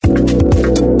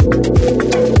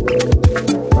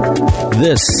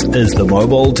This is the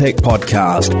Mobile Tech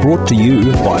Podcast, brought to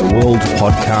you by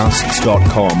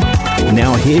worldpodcasts.com.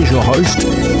 Now here's your host,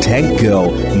 Tech Girl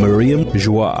Miriam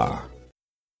Joie.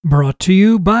 Brought to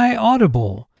you by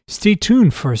Audible. Stay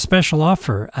tuned for a special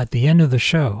offer at the end of the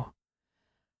show.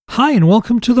 Hi, and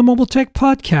welcome to the Mobile Tech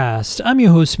Podcast. I'm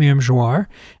your host, Miriam Joie,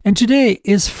 and today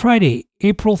is Friday,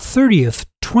 April 30th,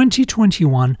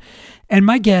 2021, and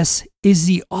my guest is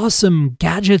the awesome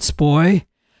GadgetsBoy.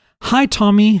 Hi,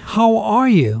 Tomi. How are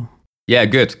you? Yeah,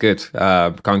 good.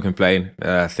 Can't complain.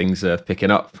 Things are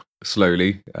picking up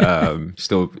slowly.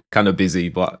 Still kind of busy,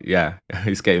 but yeah,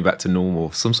 it's getting back to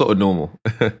normal. Some sort of normal.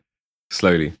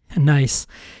 Slowly. Nice.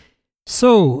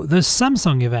 So, the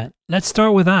Samsung event. Let's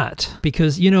start with that.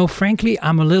 Because, frankly,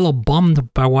 I'm a little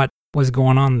bummed by what was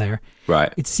going on there.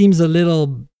 Right. It seems a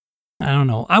little... I don't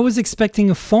know. I was expecting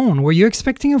a phone. Were you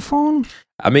expecting a phone?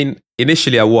 I mean,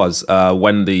 initially I was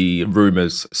when the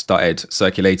rumors started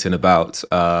circulating about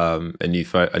a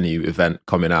new event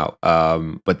coming out.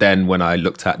 But then when I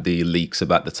looked at the leaks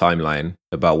about the timeline,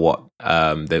 about what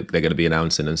they're going to be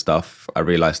announcing and stuff, I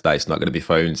realized that it's not going to be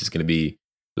phones. It's going to be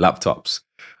laptops.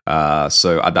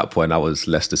 So at that point, I was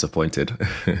less disappointed.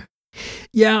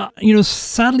 Yeah,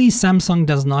 sadly, Samsung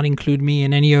does not include me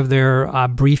in any of their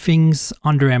briefings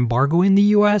under embargo in the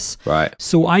US. Right.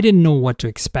 So I didn't know what to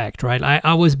expect, right?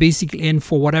 I was basically in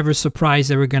for whatever surprise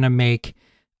they were going to make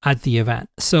at the event.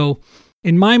 So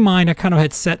in my mind, I kind of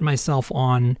had set myself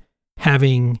on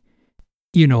having,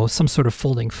 some sort of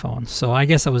folding phone. So I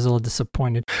guess I was a little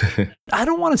disappointed. I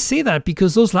don't want to say that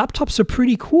because those laptops are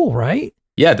pretty cool, right?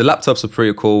 Yeah, the laptops are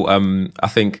pretty cool. I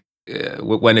think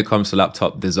when it comes to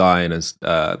laptop design, and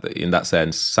in that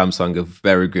sense, Samsung are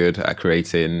very good at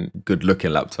creating good-looking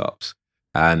laptops.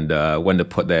 And when they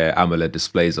put their AMOLED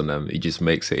displays on them, it just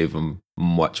makes it even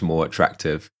much more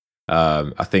attractive.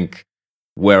 I think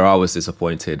where I was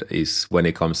disappointed is when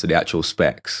it comes to the actual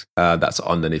specs that's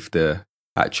underneath the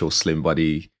actual slim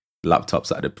body laptops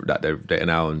that they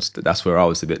announced. That's where I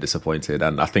was a bit disappointed.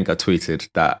 And I think I tweeted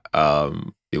that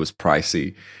it was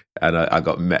pricey. And I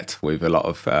got met with a lot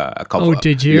of a couple. Oh,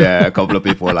 did you? Yeah, a couple of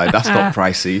people were like, "That's not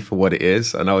pricey for what it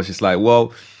is." And I was just like,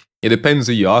 "Well, it depends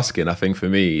who you're asking." I think for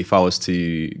me, if I was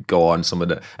to go on some of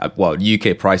the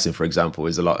UK pricing, for example,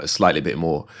 is slightly bit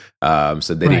more.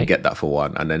 So they didn't get that for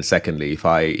one. And then secondly, if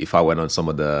I went on some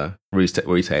of the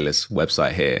retailers'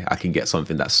 website here, I can get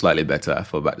something that's slightly better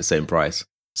for about the same price.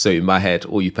 So in my head,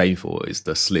 all you're paying for is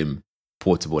the slim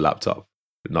portable laptop.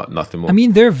 Nothing more. I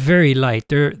mean, they're very light.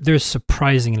 They're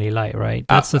surprisingly light, right?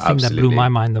 That's the thing that blew my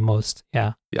mind the most.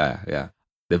 Yeah. Yeah.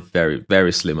 They're very,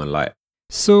 very slim and light.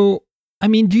 So, I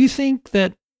mean, do you think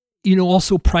that,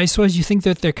 also price-wise, you think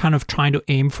that they're kind of trying to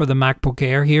aim for the MacBook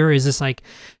Air here? Is this like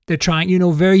they're trying,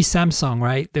 very Samsung,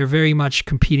 right? They're very much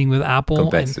competing with Apple.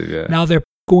 Competitive, yeah. Now they're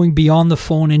going beyond the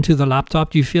phone into the laptop.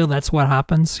 Do you feel that's what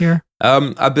happens here? I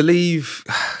don't even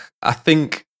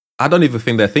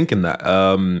think they're thinking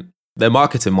that. Their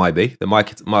marketing might be. The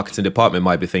marketing department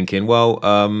might be thinking, well,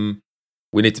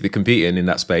 we need to be competing in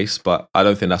that space, but I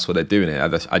don't think that's what they're doing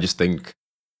it. I just think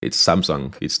it's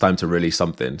Samsung. It's time to release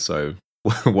something. So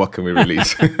what can we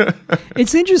release?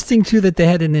 It's interesting, too, that they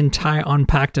had an entire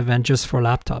Unpacked event just for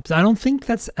laptops. I don't think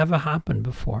that's ever happened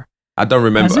before. I don't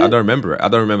remember it. I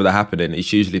don't remember that happening.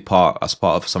 It's usually part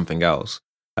of something else.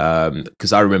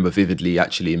 Because I remember vividly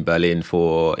actually in Berlin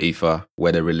for IFA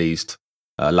where they released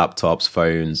laptops,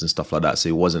 phones, and stuff like that. So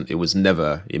it was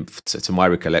never, to my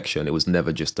recollection, it was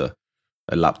never just a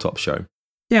laptop show.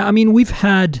 Yeah, I mean, we've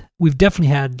definitely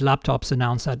had laptops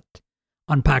announced at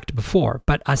Unpacked before,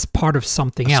 but as part of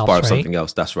something else, Part of something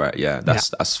else, that's right. Yeah,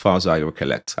 that's as far as I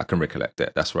can recollect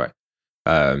it. That's right.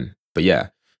 But yeah,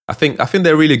 I think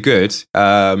they're really good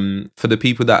for the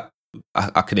people that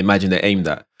I can imagine they're aimed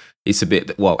at. It's a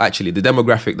bit, actually, the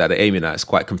demographic that they're aiming at is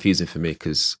quite confusing for me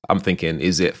because I'm thinking,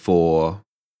 is it for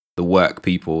the work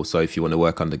people? So if you want to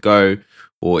work on the go,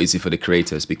 or is it for the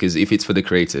creators? Because if it's for the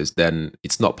creators, then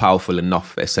it's not powerful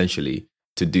enough, essentially,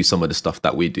 to do some of the stuff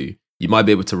that we do. You might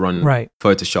be able to run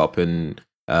Photoshop and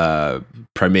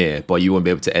Premiere, but you won't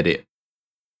be able to edit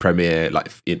Premiere, like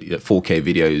 4K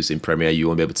videos in Premiere. You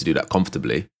won't be able to do that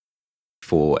comfortably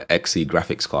for XE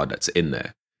graphics card that's in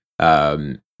there.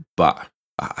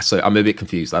 So I'm a bit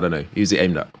confused. I don't know. Who's it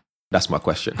aimed at? That's my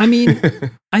question. I mean,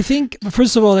 I think,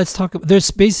 first of all, let's talk. There's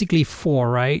basically four,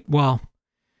 right? Well,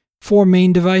 four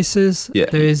main devices. Yeah.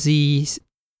 There's the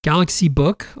Galaxy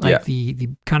Book, like the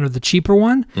kind of the cheaper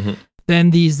one. Mm-hmm. Then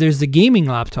there's the gaming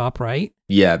laptop, right?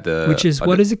 Yeah. Which is,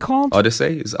 what is it called?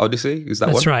 Odyssey? Is Odyssey? Is that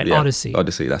That's one? That's right, yeah. Odyssey.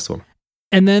 Odyssey, that's one.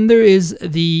 And then there is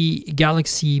the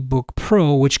Galaxy Book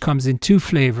Pro, which comes in two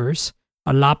flavors,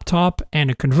 a laptop and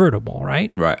a convertible,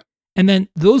 right? Right. And then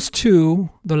those two,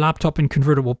 the laptop and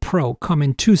convertible Pro, come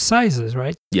in two sizes,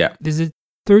 right? Yeah. Is it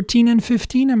 13 and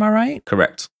 15? Am I right?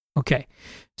 Correct. Okay.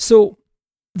 So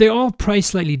they're all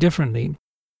priced slightly differently.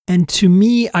 And to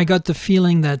me, I got the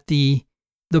feeling that the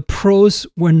Pros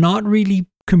were not really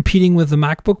competing with the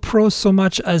MacBook Pro so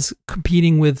much as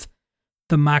competing with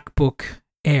the MacBook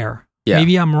Air. Yeah.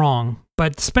 Maybe I'm wrong,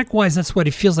 but spec-wise, that's what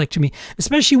it feels like to me,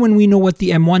 especially when we know what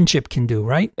the M1 chip can do,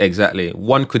 right? Exactly.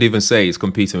 One could even say it's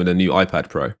competing with the new iPad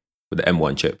Pro with the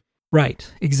M1 chip. Right,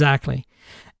 exactly.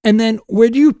 And then where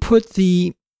do you put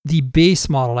the base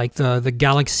model, like the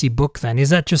Galaxy Book then?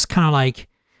 Is that just kind of like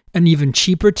an even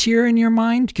cheaper tier in your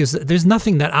mind? Because there's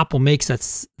nothing that Apple makes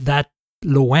that's that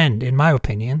low end, in my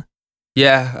opinion.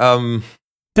 Yeah.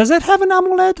 Does that have an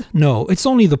AMOLED? No, it's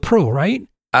only the Pro, right?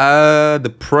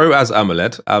 The Pro has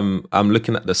AMOLED. I'm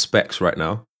looking at the specs right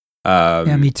now.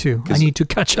 Yeah, me too. I need to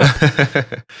catch up.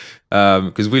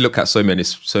 Because we look at so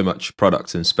much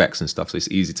products and specs and stuff, so it's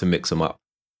easy to mix them up.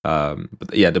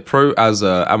 But yeah, the Pro has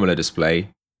a AMOLED display,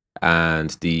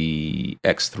 and the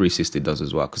X360 does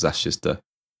as well, because that's just a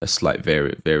slight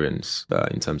variance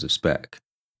in terms of spec.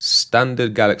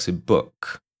 Standard Galaxy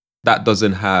Book that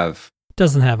doesn't have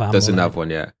AMOLED. Doesn't have one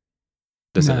yet.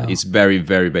 No. It's very,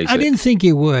 very basic. I didn't think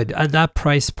it would at that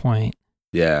price point.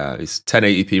 Yeah, it's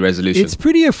 1080p resolution. It's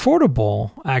pretty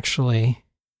affordable, actually.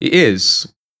 It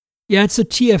is. Yeah, it's a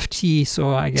TFT,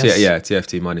 so I guess. Yeah,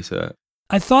 TFT money to it.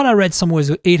 I thought I read somewhere it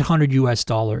was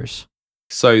 $800.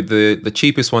 So the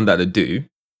cheapest one that they do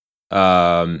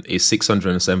is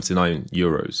 679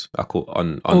 euros.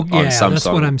 On Samsung. That's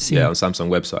what I'm seeing. Yeah, on Samsung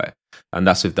website, and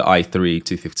that's with the i3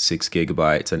 256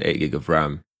 gigabytes and 8 gig of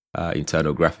RAM,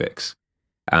 internal graphics.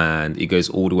 And it goes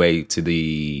all the way to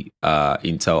the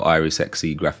Intel Iris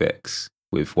Xe graphics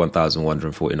with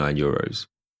 1,149 euros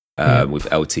with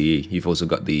LTE. You've also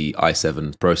got the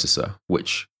i7 processor,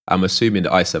 which I'm assuming the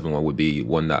i7 one would be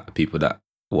one that people that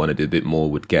wanted a bit more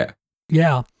would get.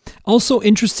 Yeah. Also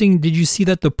interesting, did you see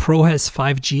that the Pro has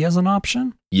 5G as an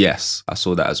option? Yes, I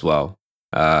saw that as well.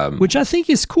 Which I think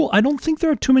is cool. I don't think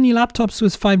there are too many laptops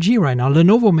with 5G right now.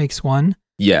 Lenovo makes one.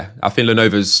 Yeah, I think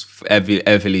Lenovo's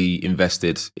heavily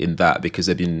invested in that because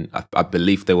they've been, I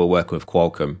believe they were working with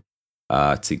Qualcomm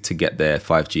to get their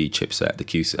 5G chipset,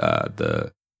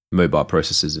 the mobile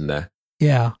processors in there.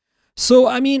 Yeah. So,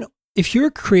 I mean, if you're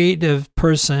a creative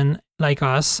person like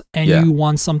us and you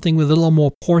want something with a little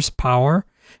more horsepower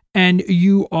and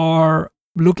you are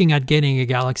looking at getting a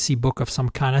Galaxy Book of some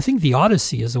kind, I think the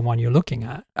Odyssey is the one you're looking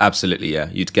at. Absolutely,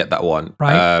 yeah. You'd get that one.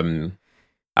 Right.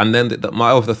 And then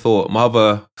my other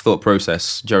thought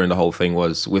process during the whole thing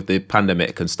was with the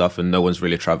pandemic and stuff, and no one's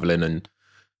really traveling and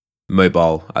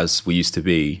mobile as we used to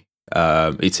be.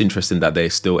 It's interesting that they're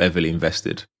still heavily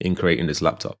invested in creating these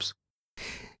laptops.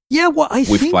 Yeah, well, I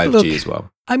think with 5G as well.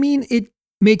 I mean, it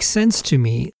makes sense to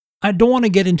me. I don't want to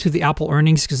get into the Apple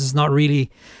earnings because it's not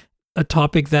really a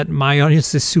topic that my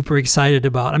audience is super excited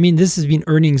about. I mean, this has been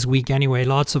earnings week anyway.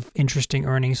 Lots of interesting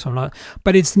earnings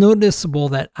but it's noticeable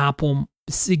that Apple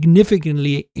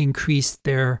significantly increased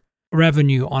their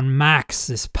revenue on Macs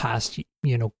this past,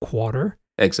 quarter.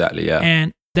 Exactly, yeah.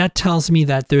 And that tells me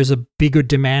that there's a bigger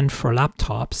demand for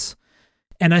laptops.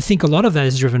 And I think a lot of that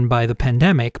is driven by the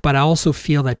pandemic, but I also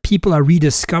feel that people are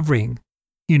rediscovering,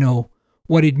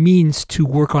 what it means to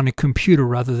work on a computer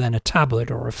rather than a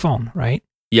tablet or a phone, right?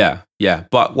 Yeah.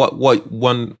 But what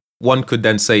one could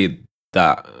then say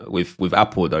that with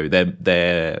Apple though, their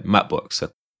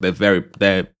MacBooks,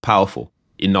 they're powerful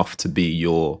enough to be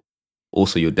your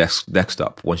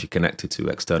desktop once you connect it to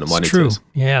external monitors. True.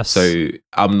 Yes. So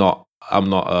I'm not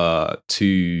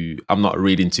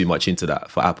reading too much into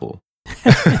that for Apple.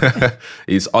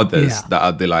 It's others that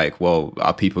I'd be like, well,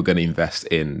 are people going to invest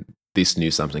in this new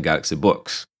Samsung Galaxy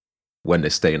Books when they're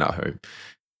staying at home?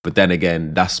 But then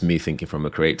again, that's me thinking from a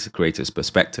creator's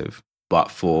perspective. But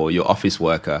for your office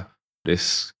worker,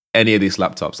 any of these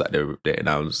laptops that they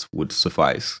announced would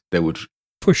suffice. They would,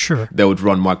 for sure, they would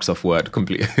run Microsoft Word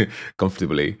completely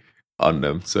comfortably on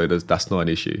them. So that's not an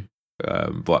issue.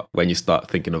 But when you start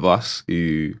thinking of us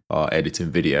who are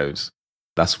editing videos,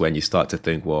 that's when you start to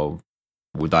think, well,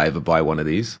 would I ever buy one of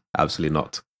these? Absolutely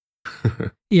not.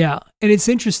 Yeah, and it's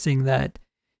interesting that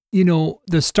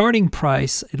the starting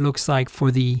price, it looks like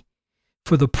for the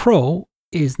Pro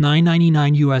is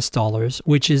 $999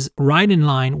 which is right in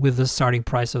line with the starting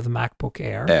price of the MacBook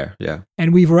Air. Yeah.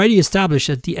 And we've already established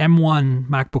that the M1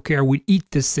 MacBook Air would eat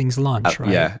this thing's lunch,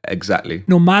 right? Yeah, exactly.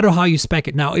 No matter how you spec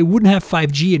it. Now, it wouldn't have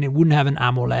 5G and it wouldn't have an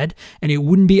AMOLED and it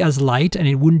wouldn't be as light and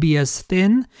it wouldn't be as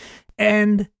thin.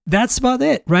 And that's about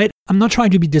it, right? I'm not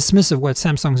trying to be dismissive of what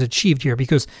Samsung's achieved here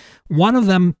because one of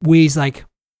them weighs like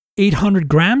 800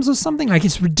 grams or something. Like,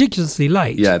 it's ridiculously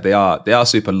light. Yeah, they are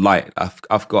super light.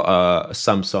 I've got a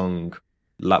Samsung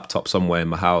laptop somewhere in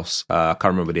my house. I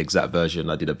can't remember the exact version.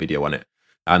 I did a video on it,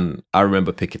 and I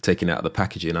remember taking it out of the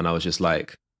packaging, and I was just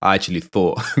like, I actually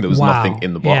thought there was nothing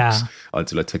in the box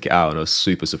until I took it out, and I was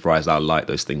super surprised how light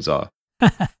those things are.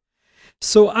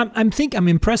 So I'm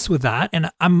impressed with that, and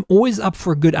I'm always up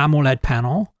for a good AMOLED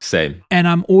panel. Same. And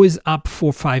I'm always up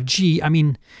for 5G. I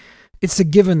mean, it's a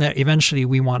given that eventually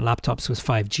we want laptops with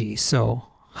 5G, so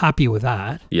happy with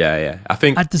that. Yeah. I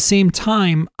think at the same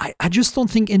time, I just don't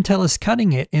think Intel is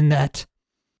cutting it in that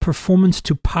performance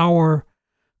to power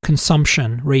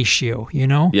consumption ratio, you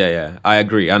know? Yeah, I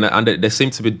agree. And they seem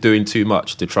to be doing too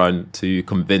much to try and to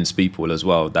convince people as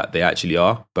well that they actually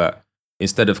are. But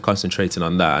instead of concentrating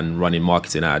on that and running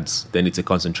marketing ads, they need to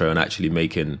concentrate on actually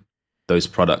making those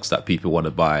products that people want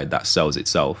to buy that sells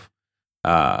itself.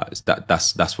 That's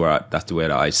the way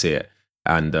that I see it.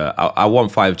 And I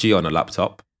want 5G on a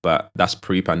laptop, but that's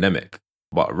pre-pandemic.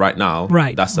 But right now,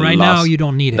 now you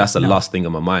don't need it. That's the last thing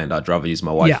on my mind. I'd rather use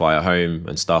my Wi-Fi at home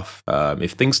and stuff.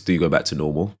 If things do go back to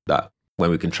normal, that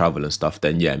when we can travel and stuff,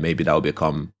 then yeah, maybe that will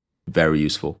become very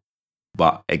useful.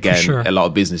 But again, a lot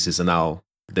of businesses now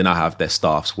have their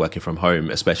staffs working from home,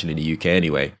 especially in the UK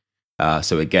anyway.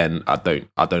 So again, I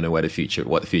don't know what the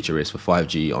future is for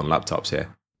 5G on laptops here.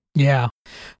 Yeah,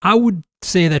 I would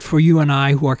say that for you and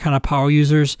I, who are kind of power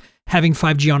users, having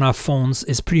 5G on our phones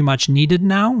is pretty much needed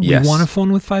now. Yes. We want a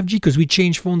phone with 5G because we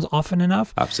change phones often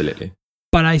enough. Absolutely.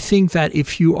 But I think that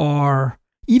if you are,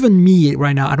 even me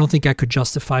right now, I don't think I could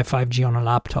justify 5G on a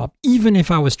laptop, even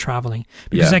if I was traveling,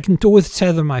 because I can always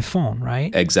tether my phone,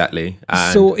 right? Exactly.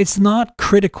 And so it's not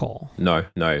critical. No.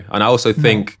 And I also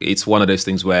think it's one of those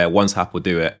things where once Apple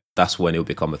do it, that's when it'll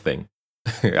become a thing.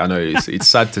 I know it's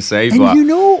sad to say, but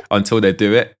until they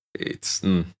do it, it's...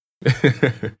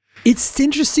 It's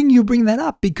interesting you bring that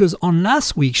up, because on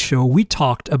last week's show, we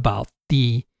talked about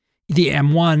the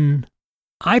M1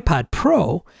 iPad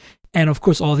Pro and, of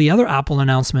course, all the other Apple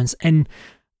announcements. And,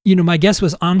 my guest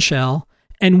was Anshel,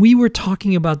 and we were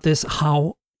talking about this,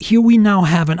 how here we now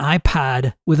have an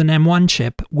iPad with an M1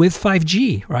 chip with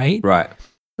 5G, right? Right.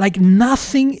 Like,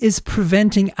 nothing is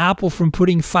preventing Apple from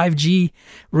putting 5G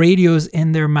radios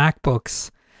in their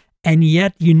MacBooks. And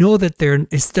yet, that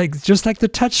it's like, just like the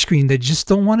touchscreen, they just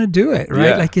don't want to do it,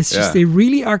 right? Like, it's just, they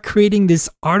really are creating this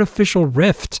artificial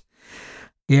rift.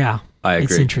 Yeah. I agree.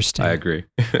 It's interesting. I agree.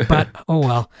 But, oh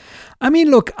well. I mean,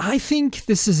 look, I think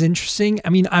this is interesting. I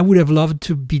mean, I would have loved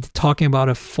to be talking about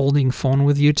a folding phone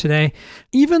with you today.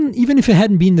 Even if it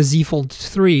hadn't been the Z Fold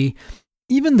 3,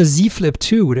 even the Z Flip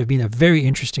 2 would have been a very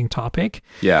interesting topic.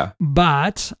 Yeah.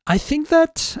 But I think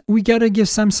that we got to give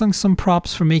Samsung some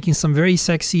props for making some very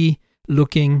sexy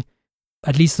looking,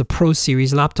 at least the Pro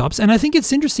series laptops. And I think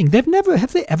it's interesting.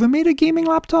 Have they ever made a gaming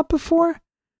laptop before?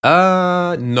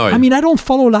 No. I mean, I don't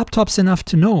follow laptops enough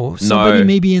to know. Somebody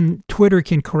maybe in Twitter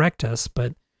can correct us,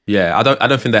 but yeah, I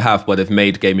don't think they have, but they've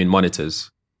made gaming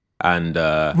monitors. And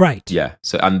right. Yeah.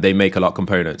 So, and they make a lot of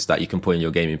components that you can put in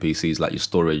your gaming PCs, like your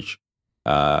storage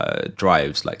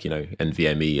drives, like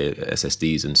NVMe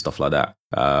SSDs and stuff like that.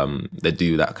 They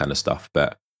do that kind of stuff,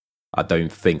 but I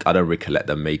don't recollect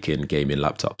them making gaming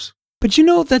laptops. But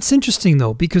that's interesting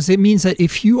though, because it means that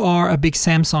if you are a big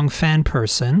Samsung fan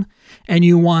person and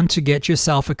you want to get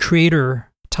yourself a creator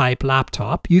type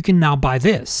laptop, you can now buy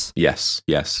this. Yes.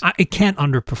 It can't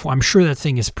underperform. I'm sure that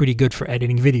thing is pretty good for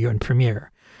editing video in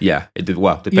Premiere. Yeah, it did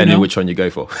well, depending on which one you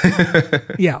go for.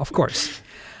 Yeah, of course.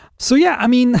 So yeah, I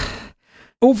mean,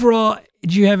 overall,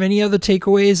 do you have any other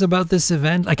takeaways about this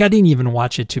event? Like, I didn't even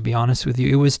watch it, to be honest with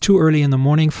you. It was too early in the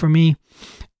morning for me,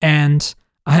 and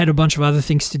I had a bunch of other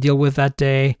things to deal with that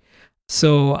day.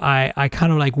 So I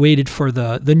kind of like waited for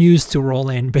the news to roll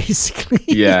in, basically.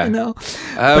 Yeah.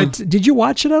 But did you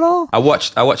watch it at all? I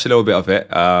watched a little bit of it.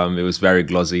 It was very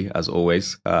glossy, as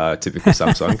always, typical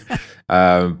Samsung.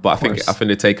 But I think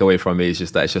the takeaway from it is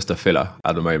just that it's just a filler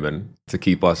at the moment to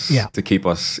keep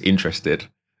us interested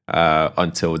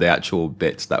until the actual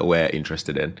bits that we're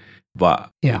interested in. But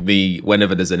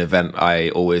whenever there's an event, I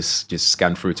always just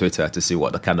scan through Twitter to see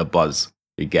what the kind of buzz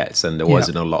it gets, and there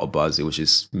wasn't a lot of buzz. It was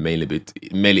just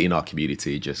mainly in our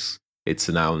community. Just it's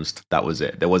announced, that was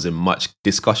it. There wasn't much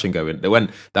discussion going. There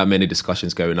weren't that many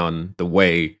discussions going on. The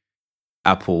way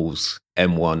Apple's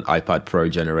M1 iPad Pro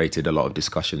generated a lot of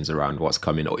discussions around what's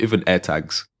coming, or even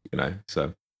AirTags.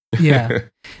 So yeah,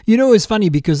 it's funny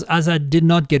because as I did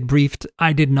not get briefed,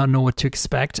 I did not know what to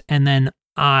expect, and then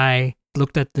I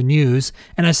looked at the news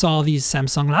and I saw these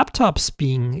Samsung laptops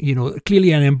being,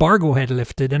 clearly an embargo had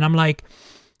lifted. And I'm like,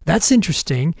 that's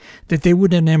interesting that they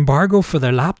would an embargo for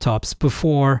their laptops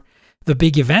before the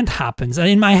big event happens. And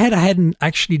in my head, I hadn't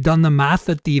actually done the math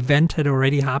that the event had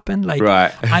already happened. Like,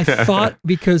 right. I thought,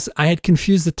 because I had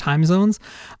confused the time zones,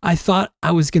 I thought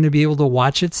I was going to be able to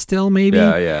watch it still, maybe.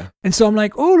 Yeah. And so I'm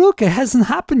like, oh, look, it hasn't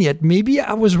happened yet. Maybe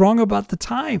I was wrong about the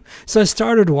time. So I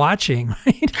started watching,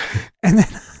 right? And then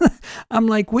I'm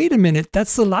like, wait a minute,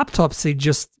 that's the laptops they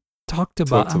just talked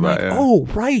about. Oh,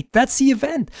 right, that's the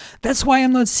event. That's why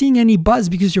I'm not seeing any buzz,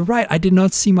 because you're right, I did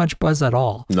not see much buzz at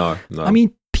all. No. I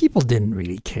mean, people didn't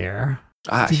really care,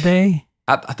 did they?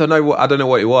 I don't know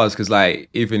what it was, because like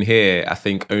even here, I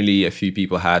think only a few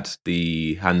people had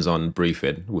the hands-on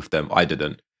briefing with them. I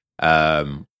didn't.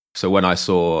 So when I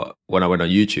went on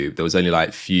YouTube, there was only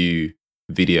like few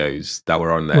videos that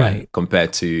were on there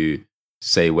compared to,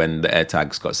 say, when the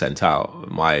AirTags got sent out.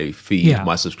 My feed,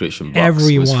 my subscription box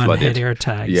was flooded. Had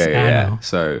AirTags. Yeah.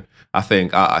 So I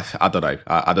think I don't know.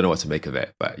 I don't know what to make of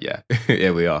it, but yeah,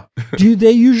 here we are. Do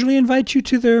they usually invite you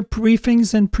to their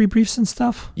briefings and pre-briefs and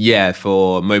stuff? Yeah,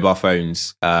 for mobile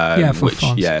phones. For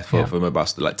phones. For mobile,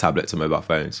 like tablets and mobile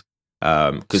phones.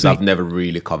 Because I've never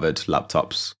really covered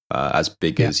laptops as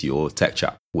big as your tech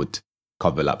chat would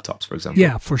cover laptops, for example.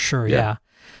 Yeah, for sure. Yeah.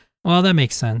 Well, that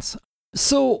makes sense.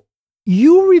 So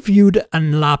you reviewed a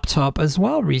laptop as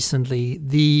well recently,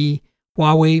 the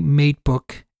Huawei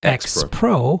MateBook X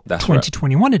Pro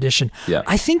 2021 edition. Yeah.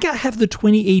 I think I have the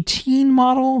 2018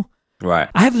 model. Right.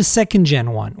 I have the second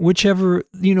gen one, whichever,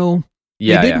 they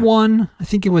did one. I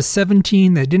think it was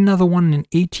 17. They did another one in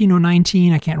 18 or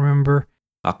 19. I can't remember.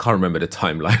 I can't remember the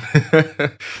timeline.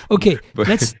 Okay,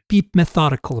 let's be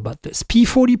methodical about this.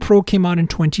 P40 Pro came out in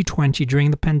 2020 during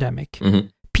the pandemic. Mm-hmm.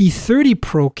 P30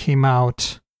 Pro came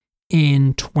out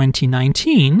in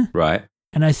 2019. Right.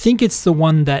 And I think it's the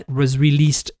one that was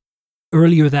released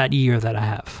earlier that year that I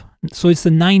have. So it's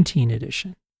the 19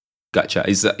 edition. Gotcha.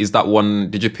 Is that one,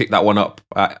 did you pick that one up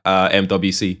at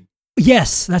MWC?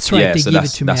 Yes, that's right. Yeah, they so gave it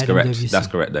to me at correct. MWC. That's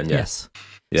correct then, yeah. Yes.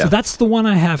 Yeah. So that's the one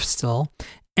I have still.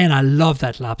 And I love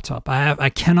that laptop. I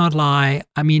cannot lie.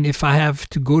 I mean, if I have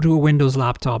to go to a Windows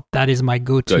laptop, that is my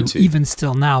go-to. Even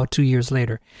still now, 2 years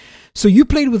later. So you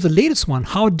played with the latest one.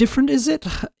 How different is it?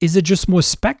 Is it just more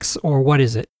specs, or what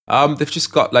is it? They've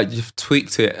just got you've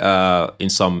tweaked it in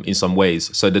some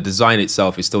ways. So the design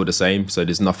itself is still the same. So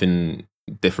there's nothing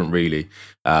different really.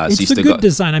 It's a good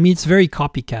design. I mean, it's very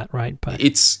copycat, right? But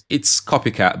it's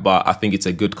copycat, but I think it's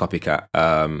a good copycat.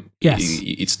 Yes,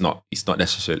 it's not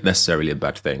necessarily a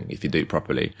bad thing if you do it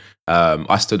properly.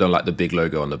 I still don't like the big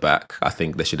logo on the back. I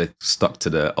think they should have stuck to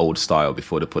the old style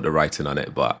before they put the writing on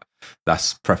it, but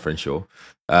that's preferential.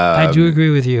 I do agree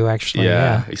with you, actually.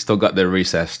 Yeah. You still got the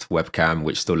recessed webcam,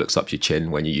 which still looks up your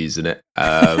chin when you're using it.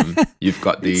 You've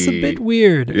got the... It's a bit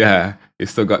weird. Yeah. You've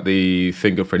still got the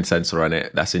fingerprint sensor on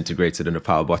it that's integrated in the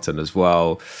power button as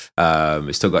well.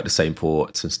 It's still got the same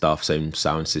ports and stuff, same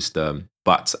sound system.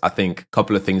 But I think a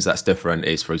couple of things that's different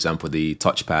is, for example, the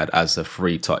touchpad as a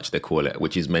free touch, they call it,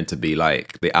 which is meant to be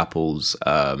like the Apple's...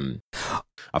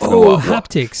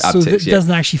 haptics. So it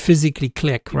doesn't actually physically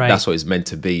click, right? That's what it's meant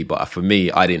to be. But for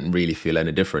me, I didn't really feel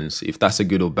any difference. If that's a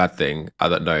good or bad thing, I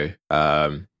don't know.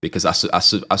 Because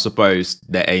I suppose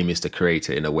their aim is to create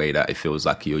it in a way that it feels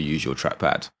like your usual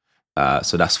trackpad.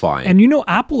 So that's fine. And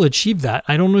Apple achieved that.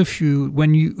 I don't know if you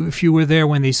were there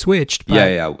when they switched. But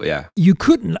yeah.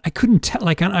 I couldn't tell.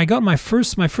 Like, I got my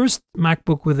first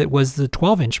MacBook with it was the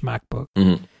 12-inch MacBook,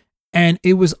 and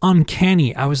it was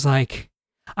uncanny. I was like,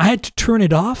 I had to turn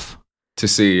it off to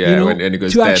see when it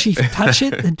goes to dead. actually touch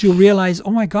it and to realize,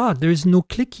 oh my God, there's no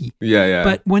clicky. Yeah.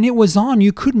 But when it was on,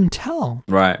 you couldn't tell.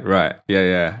 Right.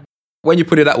 Yeah. When you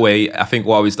put it that way, I think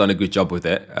Huawei's done a good job with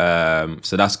it.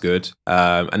 So that's good.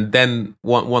 And then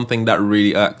one thing that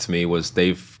really irked me was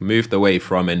they've moved away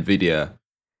from NVIDIA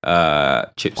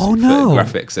chips for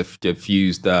graphics. They've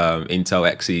used Intel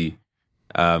Xe,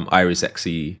 Iris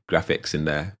Xe graphics in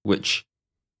there, which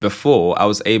before I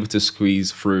was able to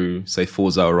squeeze through, say,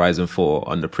 Forza Horizon 4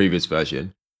 on the previous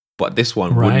version. But this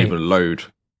one wouldn't even load.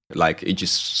 Like, it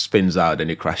just spins out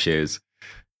and it crashes.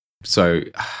 So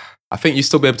I think you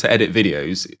still be able to edit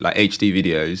videos, like HD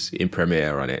videos in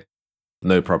Premiere on it.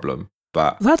 No problem.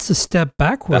 But that's a step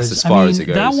backwards. That's as far as it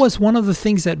goes. That was one of the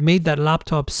things that made that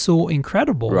laptop so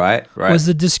incredible. Right. Was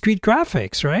the discrete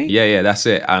graphics, right? Yeah, that's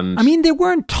it. And I mean, they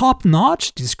weren't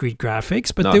top-notch discrete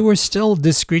graphics, but they were still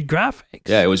discrete graphics.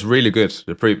 Yeah, it was really good.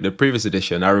 The previous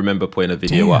edition, I remember putting a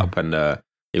video up, and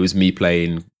it was me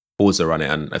playing Forza on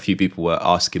it, and a few people were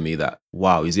asking me that,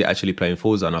 wow, is it actually playing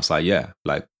Forza? And I was like, yeah,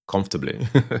 like, comfortably.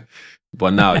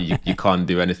 But now you can't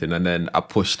do anything. And then I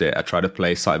pushed it. I tried to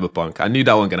play Cyberpunk. I knew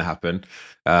that wasn't going to happen.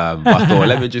 But I thought,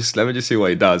 let me just see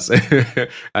what it does.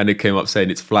 And it came up saying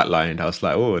it's flatlined. I was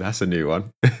like, oh, that's a new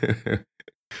one.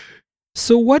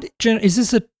 So what gen is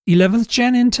this? A 11th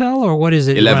gen Intel or what is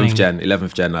it?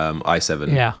 11th gen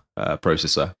i7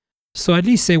 processor. So at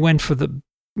least they went for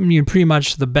pretty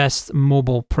much the best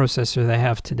mobile processor they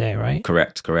have today, right?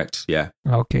 Correct. Yeah.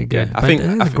 Okay, good. Yeah, I think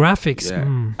the graphics.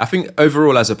 Yeah. I think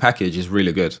overall as a package is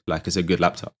really good. Like it's a good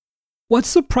laptop.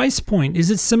 What's the price point? Is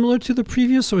it similar to the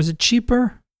previous or is it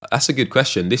cheaper? That's a good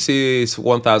question. This is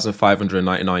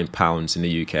 £1,599 in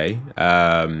the UK.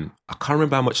 I can't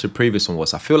remember how much the previous one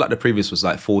was. I feel like the previous was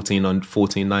like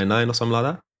 $1,499 or something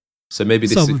like that. So maybe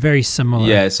this is very similar.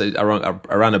 Yeah, so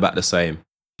around about the same.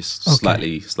 Just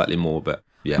slightly more, but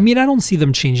yeah. I mean, I don't see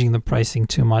them changing the pricing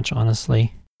too much,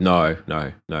 honestly. No.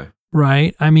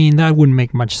 Right? I mean, that wouldn't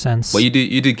make much sense. Well,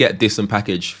 you do get decent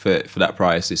package for that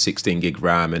price. It's 16 gig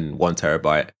RAM and 1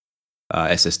 terabyte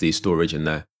SSD storage in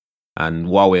there. And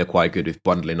Huawei are quite good with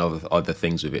bundling other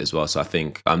things with it as well. So I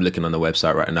think I'm looking on the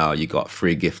website right now. You got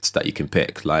free gifts that you can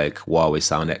pick, like Huawei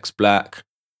Sound X Black.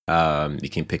 You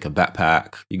can pick a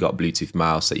backpack. You got Bluetooth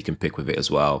mouse that you can pick with it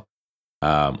as well.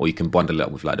 Or you can bundle it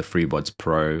up with like the FreeBuds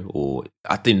Pro. Or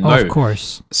I didn't know. Of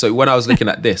course. So when I was looking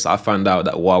at this, I found out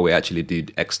that Huawei actually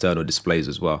did external displays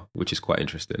as well, which is quite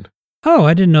interesting. Oh,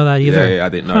 I didn't know that either. Yeah, I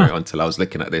didn't know it until I was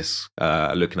looking at this.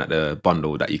 Looking at the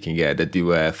bundle that you can get. They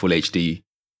do a full HD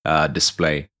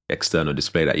display, external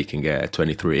display that you can get, a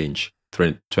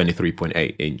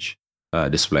 23.8 inch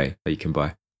display that you can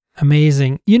buy.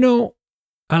 Amazing. You know,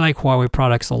 I like Huawei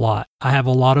products a lot. I have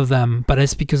a lot of them, but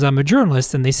it's because I'm a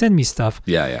journalist and they send me stuff.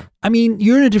 Yeah. I mean,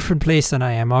 you're in a different place than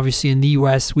I am. Obviously, in the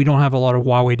US, we don't have a lot of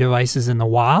Huawei devices in the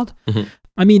wild. Mm-hmm.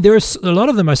 I mean, there's a lot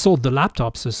of them are sold. The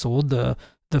laptops are sold. The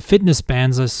fitness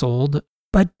bands are sold.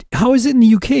 But how is it in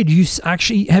the UK?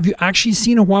 Have you actually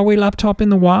seen a Huawei laptop in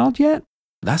the wild yet?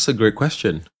 That's a great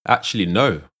question. Actually,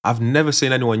 no. I've never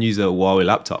seen anyone use a Huawei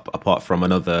laptop apart from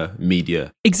another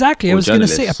media. Exactly. I was going to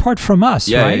say, apart from us,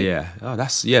 right? Yeah. Oh,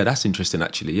 that's interesting,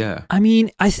 actually. Yeah. I mean,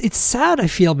 it's sad, I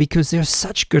feel, because they're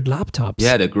such good laptops.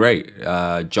 Yeah, they're great.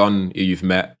 John, who you've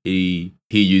met, he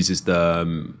uses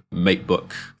the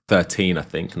MateBook 13, I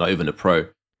think, not even the Pro.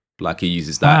 Like he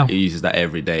uses that. Wow. He uses that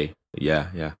every day.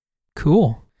 Yeah.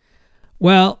 Cool.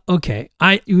 Well, okay.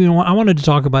 I wanted to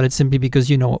talk about it simply because,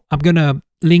 I'm going to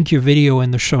link your video in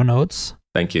the show notes.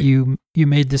 Thank you. You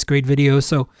made this great video.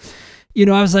 So,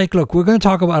 I was like, look, we're going to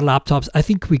talk about laptops. I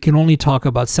think we can only talk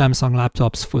about Samsung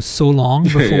laptops for so long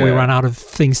before we run out of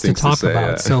things to talk about.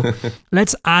 Yeah. So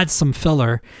let's add some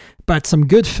filler, but some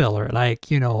good filler.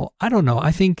 Like, I don't know.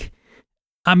 I think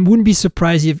I wouldn't be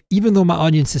surprised if, even though my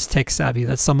audience is tech savvy,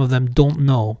 that some of them don't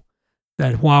know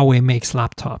that Huawei makes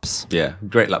laptops. Yeah,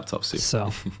 great laptops too.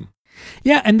 So,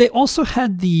 yeah, and they also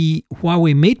had the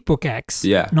Huawei MateBook X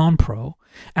non-Pro,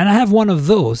 and I have one of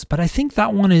those, but I think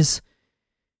that one is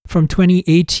from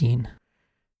 2018,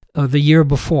 the year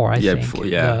before, I think. Before,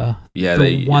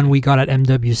 the one we got at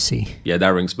MWC. Yeah, that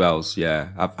rings bells. Yeah,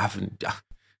 I haven't.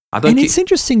 It's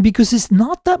interesting because it's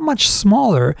not that much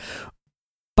smaller,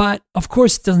 but of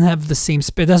course it doesn't have the same.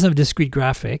 It doesn't have discrete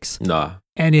graphics. No.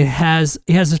 And it has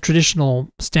a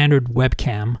traditional standard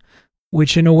webcam,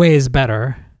 which in a way is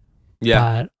better.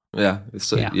 Yeah. Yeah.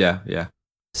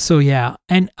 So yeah,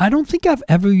 and I don't think I've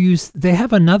ever used. They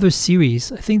have another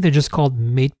series. I think they're just called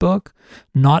MateBook,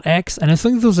 not X, and I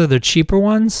think those are the cheaper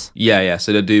ones. Yeah.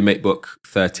 So they do MateBook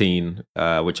 13,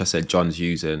 which I said John's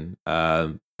using,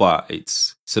 but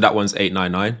that one's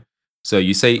 $899. So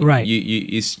you say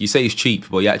you say it's cheap,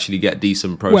 but you actually get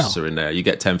decent processor in there. You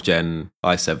get 10th gen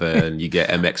i7, you get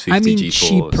MX50 GeForce.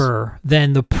 Cheaper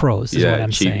than the Pros is what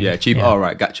I'm saying. Yeah, cheaper. Oh,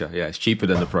 right, gotcha. Yeah, it's cheaper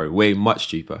than the Pro. Way much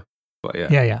cheaper. But yeah.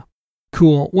 Yeah.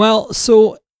 Cool. Well,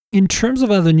 so in terms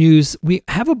of other news, we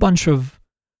have a bunch of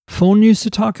phone news to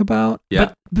talk about. Yeah.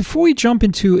 But before we jump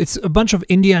into it's a bunch of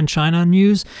India and China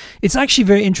news. It's actually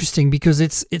very interesting because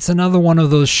it's another one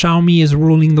of those Xiaomi is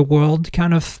ruling the world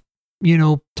kind of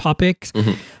topics,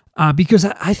 because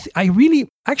I really,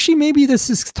 actually, maybe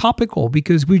this is topical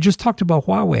because we just talked about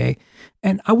Huawei,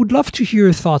 and I would love to hear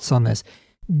your thoughts on this.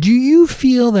 Do you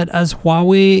feel that as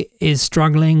Huawei is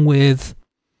struggling with,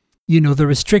 the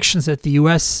restrictions that the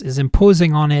US is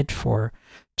imposing on it for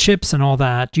chips and all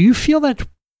that, do you feel that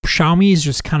Xiaomi is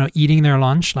just kind of eating their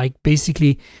lunch, like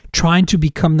basically trying to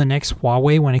become the next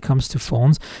Huawei when it comes to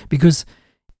phones? Because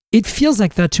it feels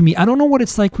like that to me. I don't know what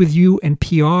it's like with you and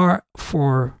PR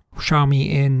for Xiaomi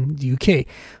in the UK,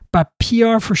 but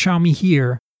PR for Xiaomi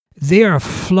here, they are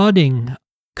flooding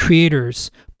creators,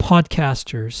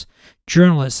 podcasters,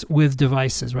 journalists with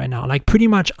devices right now. Like pretty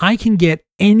much I can get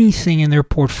anything in their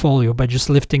portfolio by just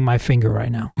lifting my finger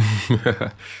right now.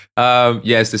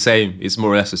 Yeah, it's the same. It's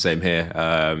more or less the same here.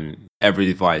 Every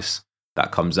device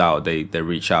that comes out, they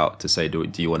reach out to say, do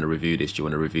you want to review this? Do you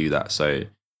want to review that? So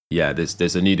yeah,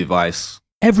 there's a new device.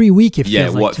 Every week it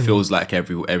feels like. What feels like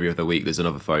every other week there's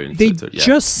another phone. They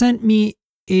just sent me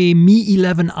a Mi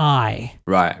 11i.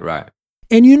 Right.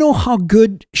 And you know how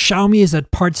good Xiaomi is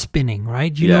at part spinning,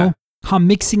 right? You know how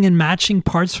mixing and matching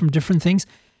parts from different things.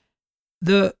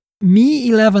 The Mi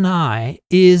 11i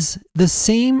is the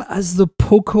same as the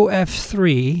Poco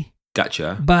F3.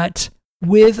 Gotcha. But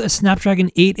with a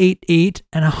Snapdragon 888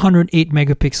 and a 108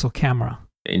 megapixel camera.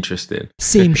 Interesting.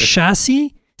 Same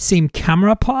chassis, same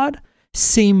camera pod,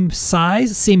 same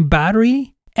size, same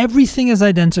battery. Everything is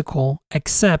identical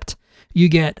except you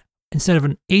get, instead of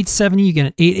an 870, you get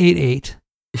an 888.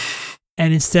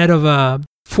 And instead of a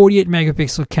 48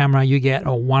 megapixel camera, you get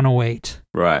a 108.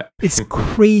 Right. It's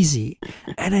crazy.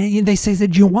 And they say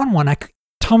that you want one.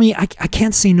 Tell me, I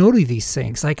can't say no to these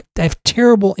things. Like, I have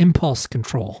terrible impulse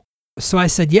control. So I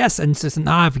said yes, and says,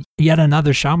 now I have yet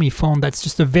another Xiaomi phone that's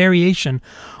just a variation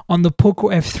on the Poco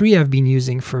F3 I've been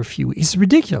using for a few weeks. It's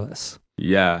ridiculous.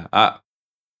 Yeah.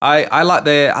 I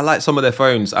like some of their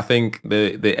phones. I think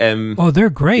the M. Oh, they're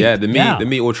great. Yeah, the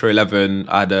Mi Ultra 11.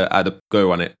 I had a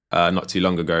go on it not too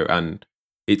long ago, and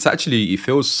it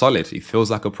feels solid. It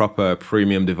feels like a proper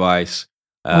premium device.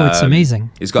 It's amazing.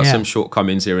 It's got some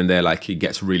shortcomings here and there, like it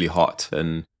gets really hot,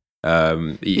 and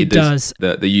it does.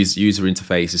 The user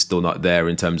interface is still not there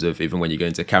in terms of even when you go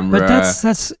into camera. But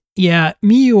that's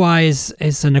MIUI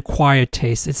is an acquired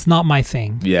taste. It's not my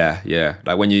thing. Yeah.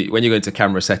 Like when you go into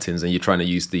camera settings and you're trying to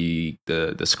use the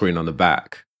screen on the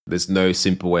back, there's no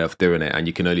simple way of doing it, and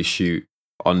you can only shoot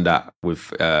on that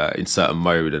with in certain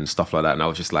mode and stuff like that. And I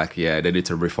was just like, they need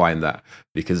to refine that,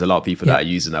 because a lot of people that are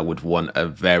using that would want a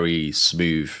very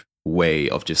smooth way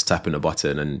of just tapping a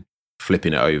button and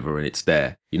flipping it over and it's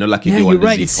there. You know, like you do on the Z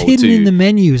Fold 2. It's hidden in the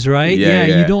menus, right? Yeah,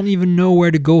 you don't even know where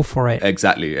to go for it.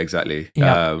 Exactly.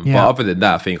 But other than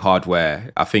that, I think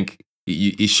hardware,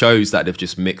 it shows that they've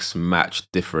just mixed and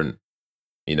matched different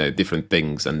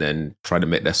things, and then try to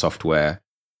make their software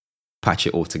patch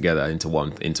it all together into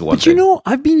one thing. But you know,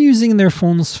 I've been using their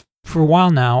phones for a while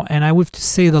now, and I would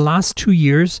say the last 2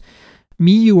 years,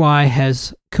 MIUI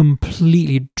has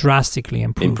completely drastically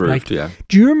improved.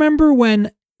 Do you remember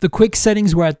when the quick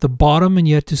settings were at the bottom and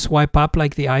you had to swipe up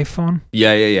like the iPhone?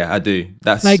 Yeah, I do.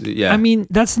 That's I mean,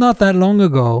 that's not that long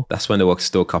ago. That's when they were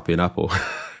still copying Apple.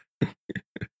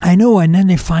 I know, and then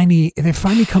they're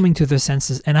finally coming to their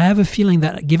senses, and I have a feeling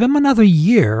that give them another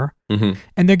year, and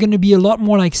they're going to be a lot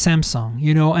more like Samsung,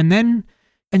 you know. And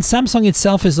Samsung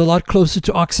itself is a lot closer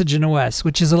to Oxygen OS,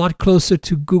 which is a lot closer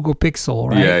to Google Pixel,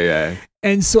 right? Yeah.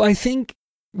 And so I think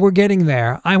we're getting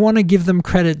there. I want to give them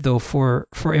credit though for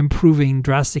improving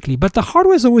drastically, but the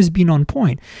hardware has always been on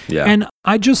point. Yeah. And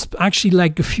I just actually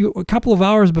a couple of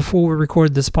hours before we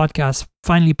recorded this podcast,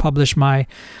 finally published my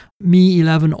Mi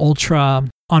 11 Ultra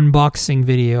unboxing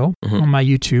video on my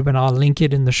YouTube, and I'll link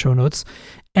it in the show notes.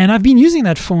 And I've been using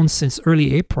that phone since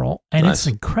early April, and it's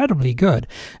incredibly good.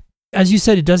 As you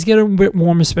said, it does get a bit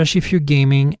warm, especially if you're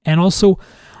gaming. And also,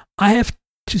 I have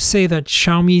to say that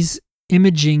Xiaomi's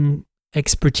imaging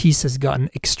expertise has gotten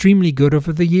extremely good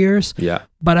over the years. Yeah.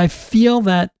 But I feel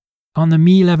that on the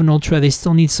Mi 11 Ultra, they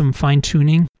still need some fine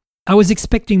tuning. I was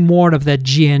expecting more of that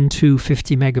GN2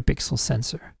 50 megapixel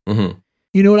sensor.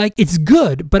 You know, like it's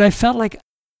good, but I felt like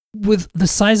with the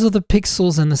size of the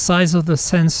pixels and the size of the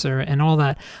sensor and all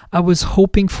that, I was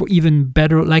hoping for even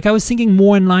better. Like I was thinking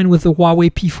more in line with the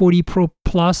Huawei P40 Pro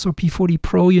Plus or P40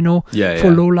 Pro, you know,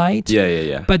 for low light.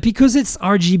 Yeah. But because it's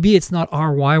RGB, it's not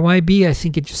RYYB, I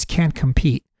think it just can't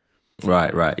compete.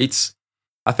 Right.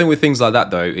 I think with things like that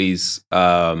though, is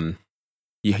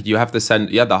you have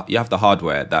the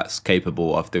hardware that's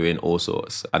capable of doing all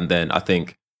sorts, and then I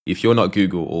think if you're not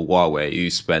Google or Huawei, who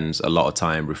spends a lot of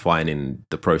time refining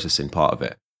the processing part of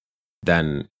it,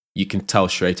 then you can tell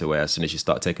straight away as soon as you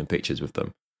start taking pictures with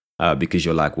them, because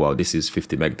you're like, well, this is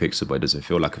 50 megapixel, but it doesn't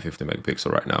feel like a 50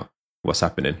 megapixel right now. What's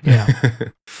happening? Yeah.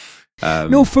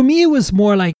 No, for me, it was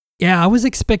more like, I was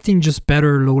expecting just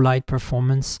better low light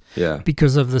performance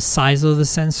because of the size of the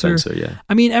sensor.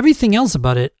 I mean, everything else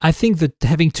about it, I think that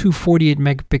having two 48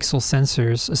 megapixel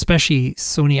sensors, especially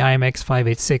Sony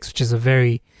IMX586, which is a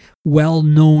very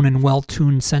well-known and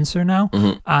well-tuned sensor now,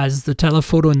 as the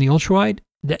telephoto and the ultrawide,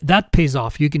 that pays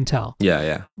off, you can tell.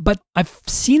 Yeah. But I've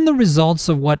seen the results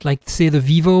of what, like, say, the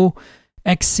Vivo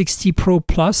X60 Pro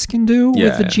Plus can do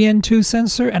with the GN2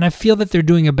 sensor, and I feel that they're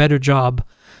doing a better job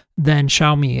than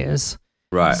Xiaomi is.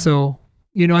 Right. So,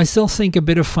 I still think a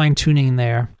bit of fine tuning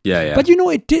there. Yeah. But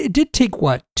it did take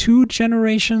 2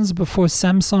 generations before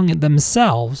Samsung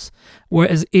themselves were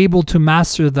able to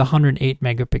master the 108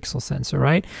 megapixel sensor,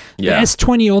 right? Yeah. The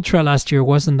S20 Ultra last year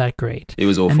wasn't that great. It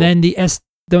was awful. And then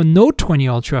the Note 20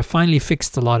 Ultra finally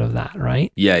fixed a lot of that,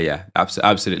 right? Yeah.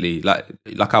 Absolutely.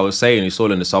 Like I was saying, it's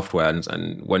all in the software,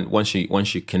 and once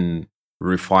you can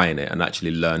refine it and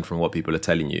actually learn from what people are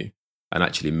telling you, and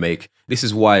actually this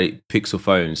is why Pixel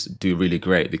phones do really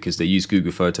great, because they use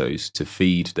Google Photos to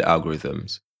feed the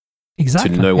algorithms.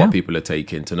 Exactly. To know what people are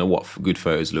taking, to know what good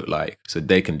photos look like, so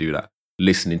they can do that,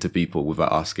 listening to people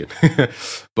without asking.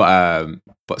 But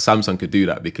Samsung could do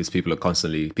that because people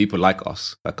like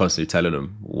us are constantly telling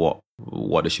them what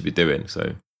they should be doing.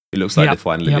 So it looks like they're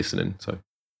finally listening. So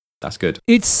that's good.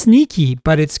 It's sneaky,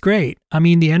 but it's great. I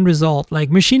mean, the end result,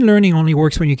 like machine learning only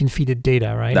works when you can feed it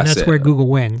data, right? That's where Google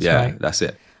wins, right? That's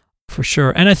it. For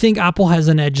sure. And I think Apple has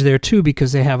an edge there too,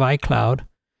 because they have iCloud.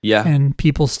 Yeah. And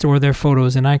people store their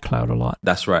photos in iCloud a lot.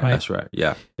 That's right. That's right.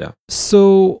 Yeah.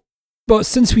 So, but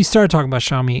since we started talking about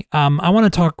Xiaomi, I want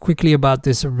to talk quickly about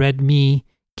this Redmi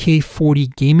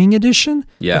K40 Gaming Edition.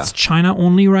 Yeah. It's China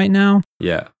only right now.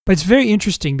 Yeah. But it's very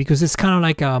interesting because it's kind of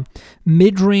like a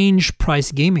mid-range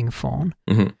price gaming phone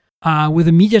with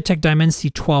a MediaTek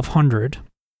Dimensity 1200.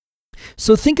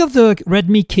 So think of the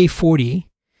Redmi K40,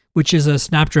 which is a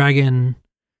Snapdragon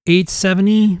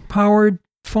 870 powered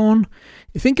phone.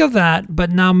 Think of that,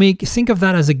 but now think of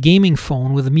that as a gaming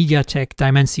phone with a MediaTek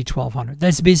Dimensity 1200.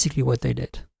 That's basically what they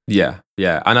did. Yeah.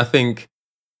 And I think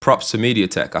props to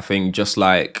MediaTek. I think just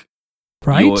like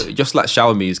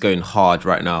Xiaomi is going hard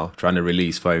right now, trying to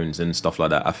release phones and stuff like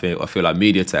that. I feel like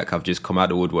MediaTek have just come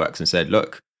out of the woodworks and said,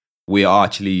 look, we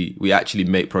actually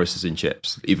make processing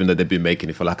chips, even though they've been making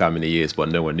it for like how many years, but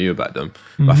no one knew about them.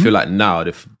 But I feel like now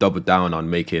they've doubled down on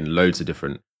making loads of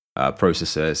different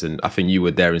processors, and I think you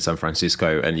were there in San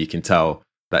Francisco, and you can tell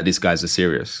that these guys are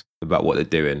serious about what they're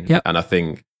doing. Yep. And I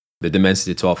think the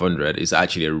Dimensity 1200 is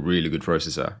actually a really good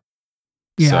processor.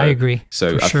 Yeah, I agree.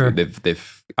 So for sure.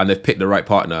 they've picked the right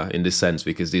partner in this sense,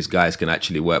 because these guys can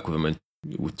actually work with them and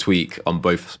tweak on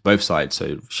both sides.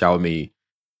 So Xiaomi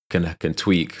can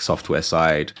tweak software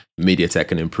side, MediaTek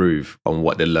can improve on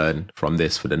what they learn from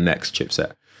this for the next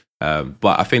chipset.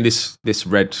 But I think this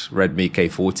Redmi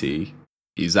K40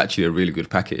 is actually a really good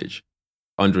package.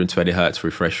 120 hertz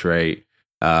refresh rate,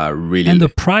 really, and the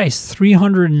price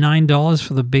 $309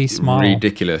 for the base model.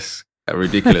 A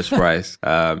ridiculous price.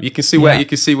 You can see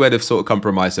where they've sort of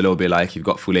compromised a little bit. Like you've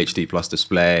got Full HD Plus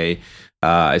display.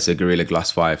 It's a Gorilla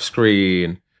Glass 5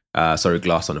 screen. Glass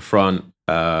on the front.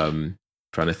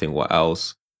 Trying to think what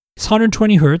else. It's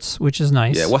 120 hertz, which is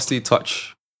nice. Yeah. What's the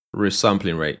touch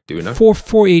sampling rate? Do we know?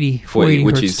 480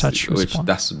 which hertz is touch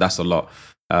response. That's a lot.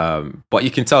 But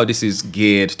you can tell this is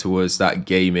geared towards that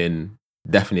gaming.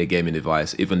 Definitely a gaming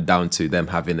device, even down to them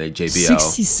having a JBL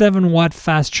 67 watt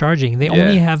fast charging. They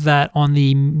only have that on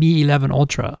the Mi 11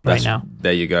 Ultra right now.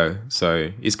 There you go.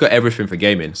 So it's got everything for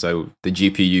gaming. So the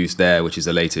GPU's there, which is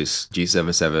the latest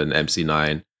G77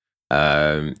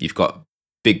 MC9. You've got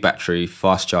big battery,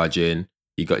 fast charging.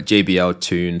 You've got JBL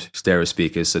tuned stereo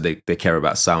speakers, so they care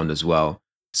about sound as well.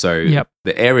 So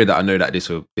the area that I know that this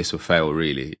will fail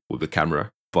really with the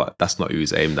camera. But that's not who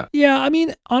it's aimed at. Yeah, I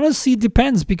mean, honestly, it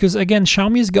depends, because again,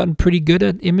 Xiaomi's gotten pretty good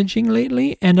at imaging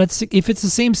lately, and if it's the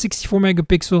same 64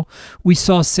 megapixel we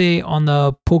saw, say, on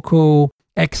the Poco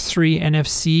X3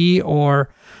 NFC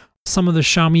or some of the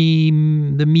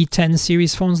Xiaomi, the Mi 10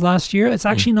 series phones last year, it's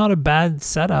actually not a bad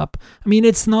setup. I mean,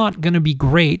 it's not going to be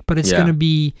great, but it's going to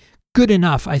be good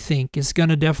enough, I think. It's going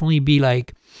to definitely be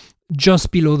like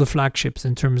just below the flagships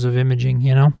in terms of imaging,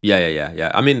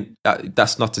 Yeah. I mean,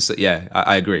 that's not to say,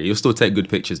 I agree. You'll still take good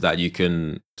pictures that you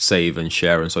can save and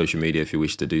share on social media if you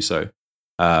wish to do so.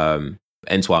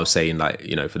 Hence why I was saying, like,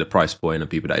 for the price point and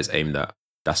people that is aimed at,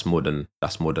 that's more than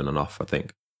enough, I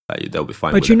think. They'll be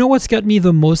fine. But you know what's got me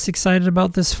the most excited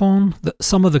about this phone?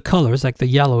 Some of the colors, like the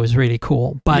yellow, is really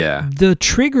cool. But the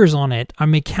triggers on it are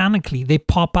mechanically, they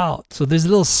pop out. So there's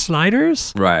little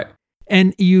sliders. Right.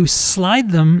 And you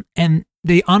slide them and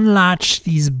they unlatch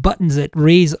these buttons that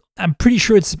raise. I'm pretty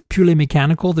sure it's purely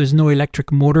mechanical. There's no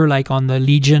electric motor like on the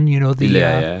Legion, the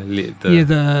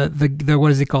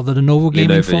what is it called? The Lenovo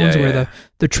gaming phones where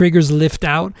the triggers lift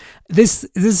out. This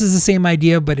is the same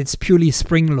idea, but it's purely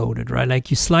spring loaded, right? Like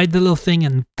you slide the little thing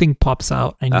and thing pops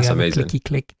out and that's you have amazing. A clicky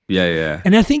click. Yeah.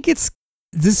 And I think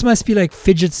this must be like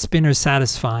fidget spinner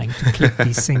satisfying to click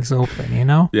these things open,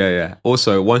 Yeah.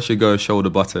 Also, once you go shoulder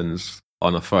buttons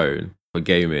on a phone for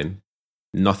gaming,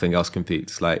 nothing else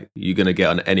competes. Like you're gonna get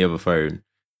on any other phone,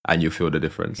 and you feel the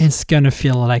difference. It's going to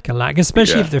feel like a lag,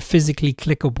 especially if they're physically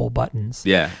clickable buttons.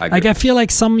 Yeah, I agree. Like I feel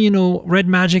like some, Red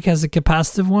Magic has the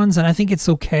capacitive ones, and I think it's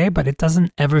okay, but it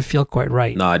doesn't ever feel quite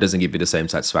right. No, it doesn't give you the same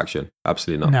satisfaction.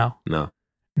 Absolutely not.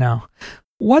 No.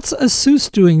 What's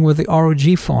Asus doing with the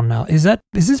ROG phone now? Is it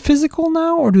physical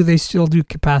now, or do they still do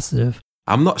capacitive?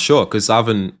 I'm not sure because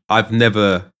I've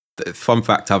never. Fun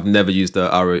fact: I've never used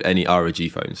any ROG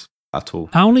phones at all.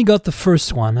 I only got the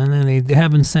first one, and then they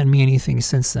haven't sent me anything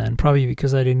since then. Probably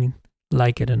because I didn't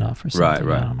like it enough or something.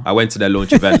 Right. I went to their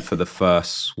launch event for the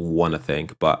first one, I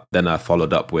think, but then I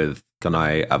followed up with, can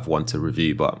I have one to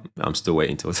review? But I'm still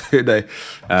waiting till today.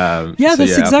 That's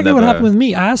exactly what happened with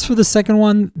me. I asked for the second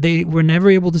one. They were never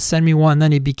able to send me one.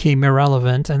 Then it became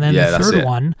irrelevant. And then the third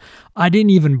one, I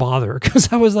didn't even bother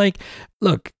because I was like,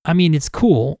 look, I mean, it's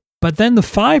cool. But then the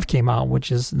 5 came out,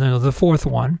 which is the fourth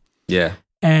one. Yeah.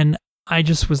 And I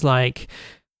just was like,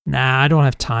 nah, I don't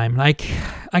have time. Like,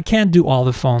 I can't do all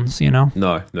the phones,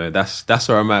 No, that's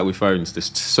where I'm at with phones.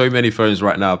 There's so many phones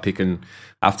right now. I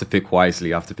have to pick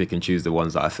wisely. I have to pick and choose the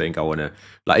ones that I think I want to.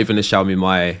 Like even the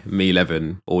Xiaomi Mi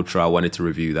 11 Ultra, I wanted to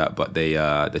review that, but they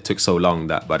took so long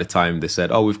that by the time they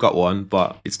said, "Oh, we've got one,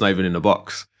 but it's not even in the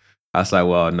box," I was like,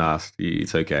 "Well, nah,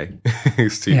 it's okay.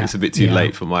 It's a bit too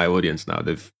late for my audience now.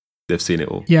 They've seen it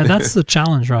all." Yeah, that's the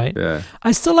challenge, right? Yeah.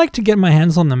 I still like to get my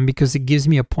hands on them because it gives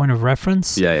me a point of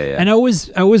reference. Yeah. And I was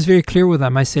very clear with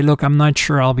them. I say, look, I'm not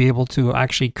sure I'll be able to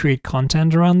actually create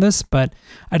content around this, but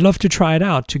I'd love to try it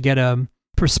out to get a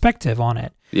perspective on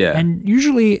it. Yeah. And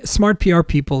usually smart PR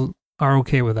people are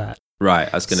okay with that. Right.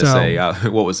 I was going to say,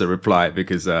 what was the reply?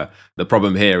 Because the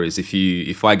problem here is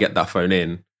if I get that phone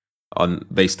in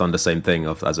based on the same thing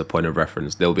as a point of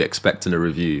reference, they'll be expecting a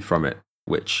review from it,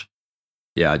 which...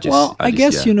 Yeah, I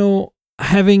guess,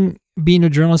 having been a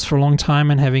journalist for a long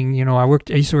time and having, I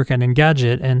used to work at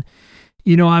Engadget, and,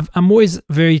 I'm always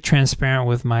very transparent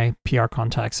with my PR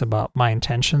contacts about my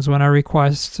intentions when I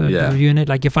request reviewing it.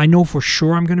 Like if I know for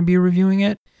sure I'm going to be reviewing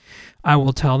it, I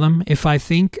will tell them. If I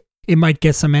think it might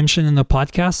get some mention in the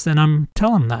podcast, then I'm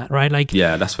telling them that, right? Like,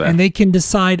 yeah, that's fair. And they can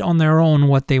decide on their own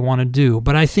what they want to do.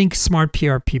 But I think smart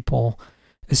PR people,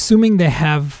 assuming they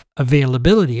have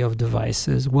availability of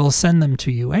devices, will send them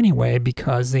to you anyway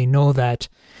because they know that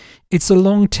it's a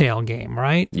long tail game,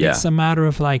 right? Yeah. It's a matter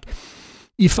of like,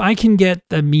 if I can get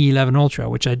the Mi 11 Ultra,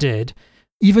 which I did,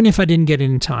 even if I didn't get it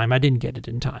in time, I didn't get it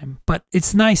in time. But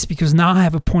it's nice because now I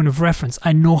have a point of reference.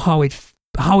 I know how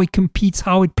it competes,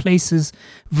 how it places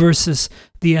versus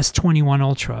the S21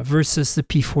 Ultra versus the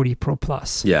P40 Pro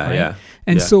Plus. Yeah, right? yeah.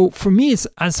 And so for me, it's,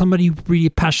 as somebody really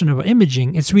passionate about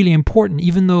imaging, it's really important,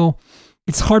 even though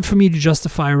it's hard for me to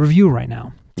justify a review right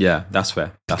now. Yeah, that's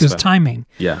fair. Because timing.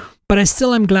 Yeah. But I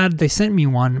still am glad they sent me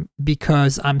one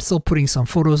because I'm still putting some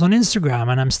photos on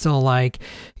Instagram and I'm still like,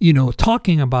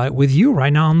 talking about it with you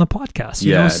right now on the podcast.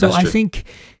 You know? So I think,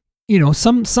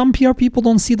 some PR people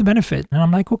don't see the benefit. And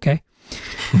I'm like, okay.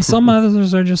 And some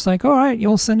others are just like, all right,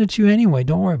 you'll send it to you anyway.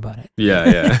 Don't worry about it.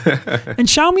 Yeah. And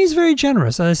Xiaomi is very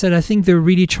generous. As I said, I think they're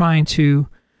really trying to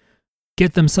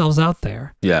get themselves out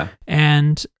there. Yeah.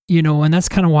 And, and that's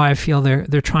kind of why I feel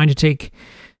they're trying to take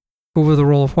over the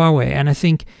role of Huawei. And I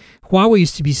think Huawei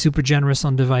used to be super generous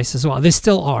on devices as well. They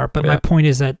still are. But my point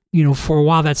is that, for a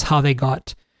while, that's how they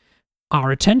got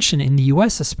our attention in the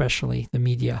US, especially the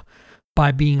media,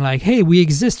 by being like, hey, we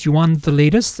exist. You want the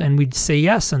latest? And we'd say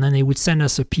yes. And then they would send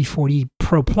us a P40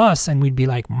 Pro Plus and we'd be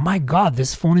like, my God,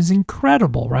 this phone is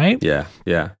incredible, right? Yeah.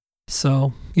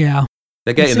 So, yeah.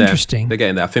 They're getting there. Interesting. They're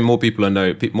getting there. I think more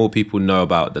people know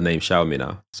about the name Xiaomi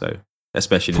now. So,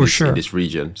 especially in this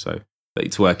region. So,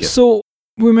 it's working. So,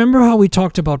 remember how we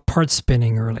talked about part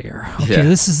spinning earlier? Okay, yeah.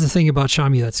 This is the thing about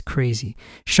Xiaomi that's crazy.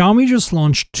 Xiaomi just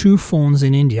launched 2 phones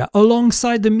in India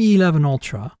alongside the Mi 11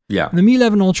 Ultra. Yeah. The Mi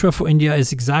 11 Ultra for India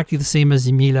is exactly the same as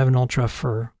the Mi 11 Ultra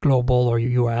for global or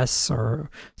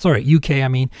UK, I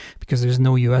mean, because there's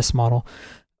no US model.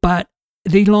 But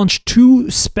they launched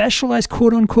 2 specialized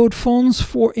quote-unquote phones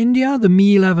for India, the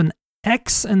Mi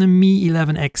 11X and the Mi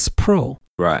 11X Pro.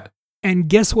 Right. And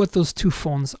guess what those 2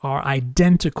 phones are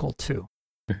identical to?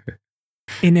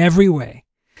 In every way.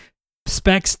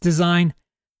 Specs, design.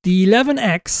 The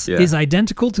 11X is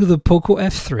identical to the Poco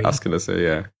F3. I was going to say,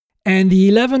 yeah. And the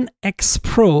 11X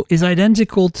Pro is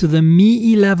identical to the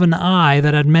Mi 11i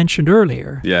that I'd mentioned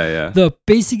earlier. Yeah.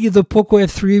 Basically the Poco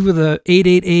F3 with a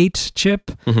 888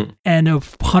 chip and a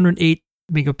 108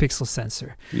 megapixel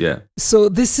sensor. Yeah. So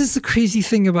this is the crazy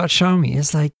thing about Xiaomi.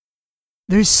 It's like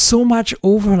there's so much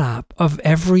overlap of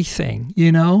everything,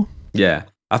 Yeah.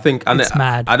 I think it's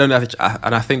mad. I don't know,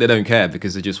 and I think they don't care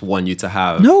because they just want you to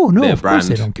have their brand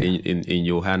they don't care. in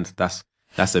your hand. That's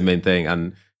the main thing.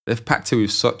 And they've packed it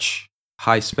with such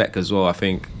high spec as well. I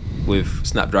think with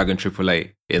Snapdragon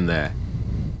 888 in there,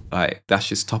 like that's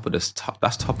just top of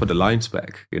the line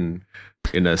spec in a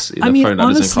phone that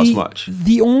doesn't cost much.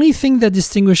 The only thing that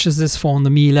distinguishes this phone, the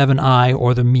Mi 11i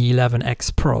or the Mi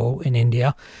 11X Pro in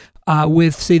India,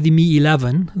 with say the Mi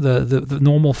 11, the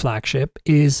normal flagship,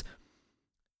 is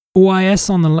OIS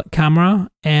on the camera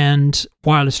and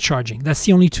wireless charging. That's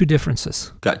the only two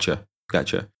differences. Gotcha.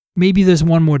 Maybe there's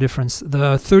one more difference: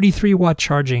 the 33-watt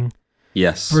charging,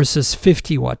 yes, versus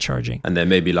 50-watt charging, and then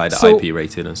maybe like the IP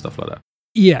rating and stuff like that.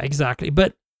 Yeah, exactly.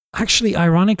 But actually,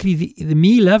 ironically, the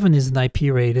Mi 11 isn't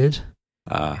IP rated,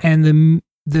 and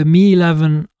the Mi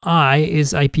 11i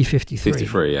is IP53.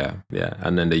 53, yeah,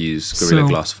 and then they use Gorilla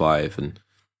Glass 5, and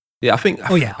I think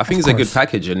it's a good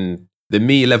package. And the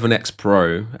Mi 11X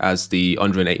Pro has the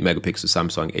 108 megapixel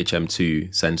Samsung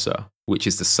HM2 sensor, which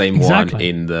is the same one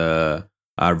in the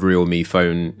Realme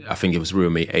phone. I think it was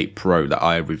Realme 8 Pro that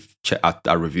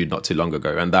I reviewed not too long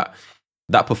ago, and that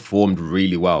performed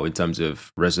really well in terms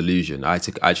of resolution. I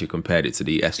actually compared it to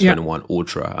the S21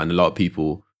 Ultra, and a lot of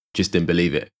people just didn't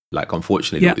believe it. Like,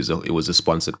 unfortunately, it was a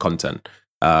sponsored content,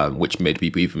 which made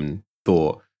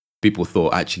people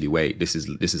thought, actually, wait, this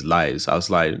is lies. I was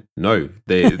like, no,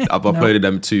 I've uploaded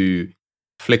them to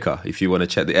Flickr. If you want to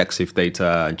check the EXIF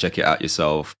data and check it out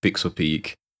yourself, Pixel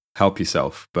Peak, help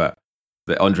yourself. But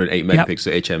the 108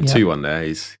 megapixel HM2 on there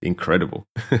is incredible.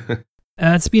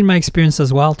 It's been my experience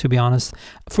as well, to be honest.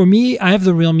 For me, I have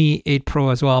the Realme 8 Pro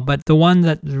as well, but the one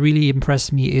that really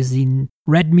impressed me is the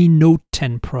Redmi Note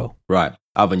 10 Pro. Right.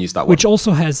 I haven't used that one. Which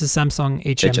also has the Samsung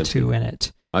HM2 in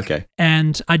it. Okay.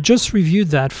 And I just reviewed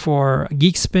that for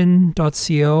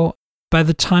geekspin.co. By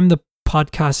the time the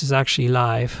podcast is actually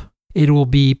live, it will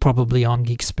be probably on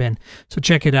Geekspin. So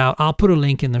check it out. I'll put a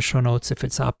link in the show notes if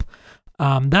it's up.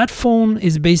 That phone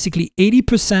is basically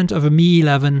 80% of a Mi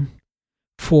 11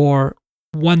 for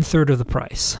 1/3 of the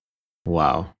price.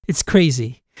 Wow. It's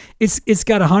crazy. It's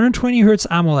got 120 hertz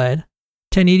AMOLED,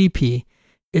 1080p.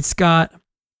 It's got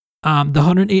the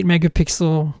 108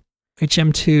 megapixel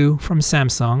HM2 from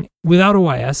Samsung without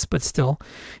OIS, but still.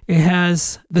 It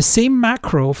has the same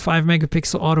macro, 5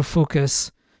 megapixel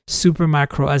autofocus super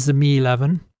macro as the Mi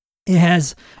 11. It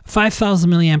has 5,000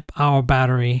 milliamp hour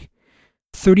battery,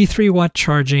 33 watt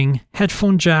charging,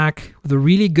 headphone jack with a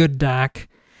really good DAC,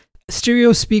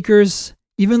 stereo speakers.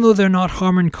 Even though they're not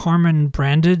Harman Kardon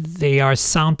branded, they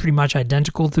sound pretty much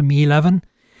identical to Mi 11.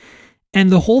 And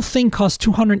the whole thing costs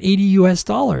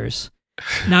 $280.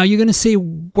 Now you're going to say,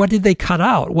 what did they cut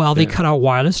out? Well, they cut out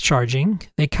wireless charging,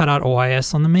 they cut out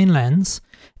OIS on the main lens,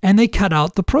 and they cut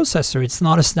out the processor. It's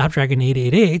not a Snapdragon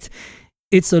 888.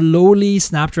 It's a lowly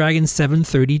Snapdragon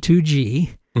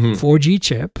 732G 4G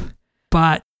chip.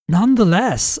 But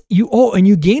nonetheless, you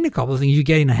gain a couple of things. You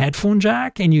gain a headphone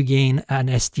jack and you gain an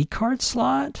SD card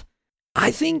slot. I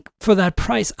think for that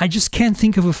price, I just can't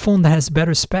think of a phone that has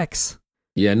better specs.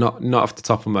 Yeah, not off the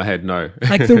top of my head, no.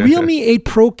 Like the Realme 8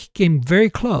 Pro came very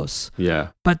close.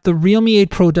 Yeah. But the Realme 8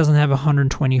 Pro doesn't have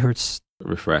 120 hertz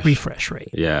refresh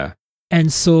rate. Yeah.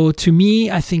 And so to me,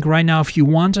 I think right now, if you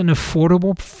want an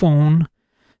affordable phone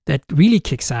that really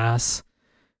kicks ass,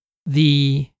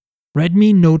 the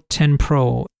Redmi Note 10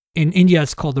 Pro, in India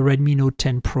it's called the Redmi Note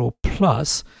 10 Pro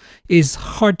Plus, is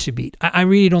hard to beat. I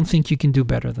really don't think you can do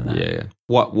better than that. Yeah.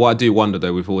 What I do wonder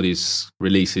though with all these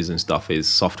releases and stuff is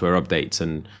software updates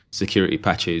and security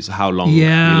patches. How long we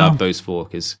love those for?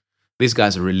 Because these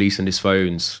guys are releasing these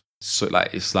phones. So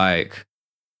it's like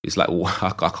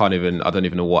I don't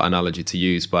even know what analogy to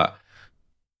use, but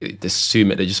they're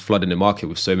just flooding the market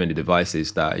with so many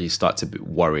devices that you start to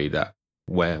worry that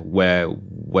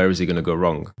where is it going to go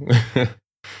wrong?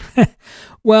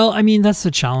 Well, I mean, that's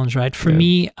the challenge, right? For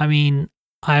me, I mean,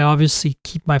 I obviously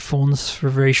keep my phones for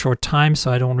a very short time,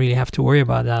 so I don't really have to worry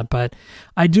about that. But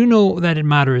I do know that it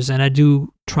matters, and I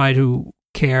do try to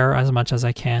care as much as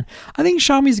I can. I think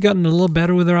Xiaomi's gotten a little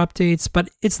better with their updates, but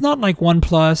it's not like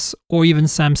OnePlus or even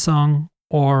Samsung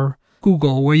or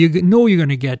Google, where you know you're going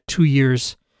to get 2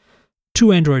 years,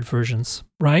 2 Android versions,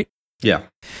 right? Yeah.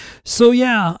 So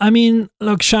yeah, I mean,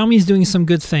 look, Xiaomi's doing some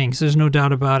good things. There's no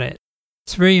doubt about it.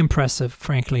 It's very impressive,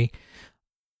 frankly.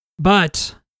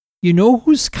 But you know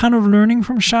who's kind of learning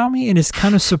from Xiaomi, and it's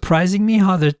kind of surprising me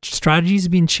how the strategy's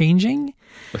been changing?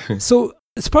 So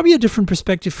it's probably a different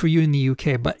perspective for you in the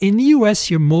UK, but in the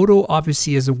US, your Moto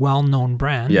obviously is a well-known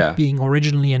brand, being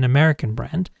originally an American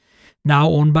brand, now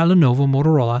owned by Lenovo,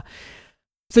 Motorola.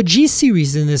 The G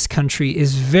series in this country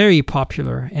is very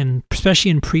popular, and especially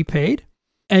in prepaid.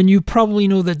 And you probably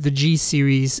know that the G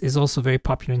series is also very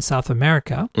popular in South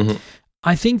America.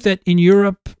 I think that in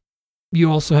Europe, you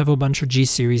also have a bunch of G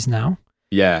series now.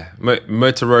 Yeah,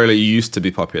 Motorola used to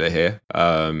be popular here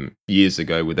years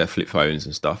ago with their flip phones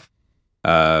and stuff.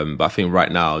 But I think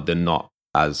right now they're not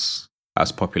as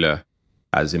popular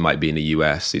as it might be in the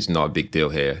US. It's not a big deal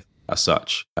here as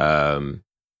such,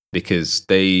 because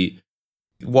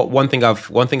one thing I've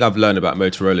learned about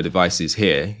Motorola devices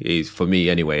here is, for me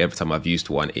anyway, every time I've used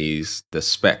one, is the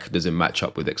spec doesn't match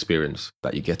up with the experience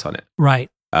that you get on it. Right.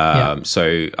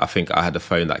 So I think I had a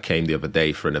phone that came the other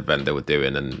day for an event they were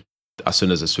doing, and as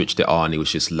soon as I switched it on, it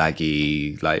was just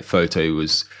laggy. Like photo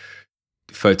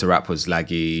app was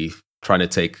laggy. Trying to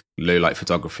take low light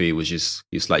photography was just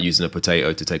like using a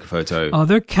potato to take a photo. Oh,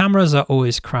 their cameras are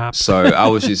always crap. So I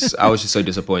was just so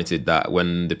disappointed that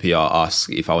when the PR asked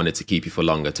if I wanted to keep you for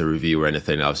longer to review or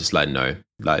anything, I was just like, no,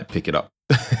 like pick it up.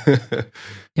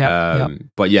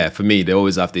 But yeah, for me, they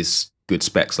always have these good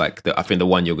specs. Like I think the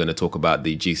one you're going to talk about,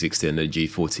 the G60 and the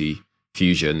G40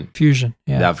 Fusion.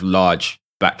 Yeah. They have large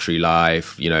battery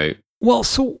life, Well,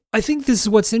 so I think this is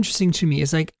what's interesting to me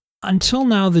is like, until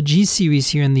now, the G series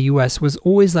here in the US was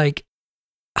always like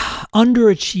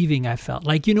underachieving, I felt.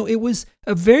 Like, it was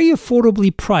a very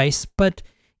affordably priced, but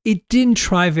it didn't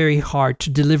try very hard to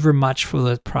deliver much for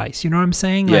the price. You know what I'm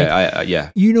saying?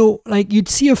 Yeah, like you'd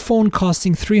see a phone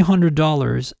costing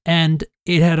 $300 and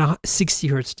it had a 60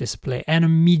 hertz display and a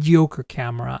mediocre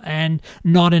camera and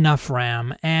not enough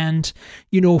RAM and,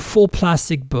 full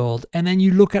plastic build. And then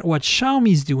you look at what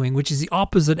Xiaomi's doing, which is the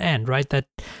opposite end, right? That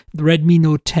the Redmi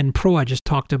Note 10 Pro I just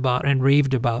talked about and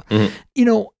raved about, and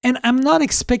I'm not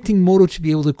expecting Moto to be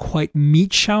able to quite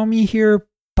meet Xiaomi here,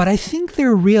 but I think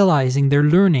they're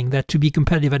learning that to be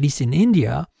competitive, at least in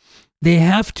India, they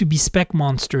have to be spec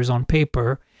monsters on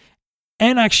paper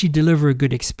and actually deliver a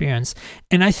good experience.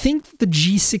 And I think the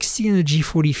G60 and the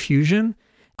G40 Fusion,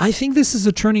 I think this is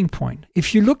a turning point.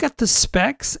 If you look at the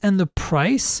specs and the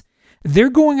price, they're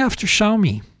going after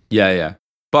Xiaomi. Yeah.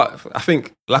 But I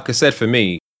think, like I said, for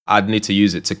me, I'd need to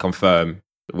use it to confirm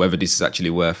whether this is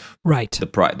actually worth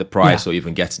the price or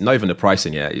even not even the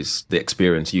pricing yet, is the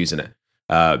experience using it.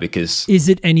 Because is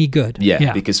it any good?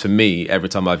 Yeah, because for me, every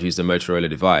time I've used a Motorola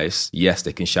device, yes,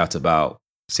 they can shout about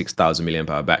 6,000 milliamp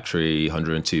hour battery,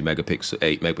 102 megapixel,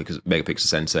 8 megapixel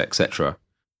sensor, etc.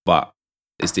 But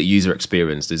it's the user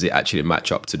experience. Does it actually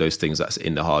match up to those things that's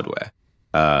in the hardware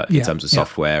in terms of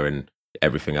software and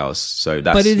everything else? So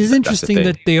that's. But it is interesting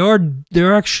that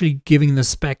they're actually giving the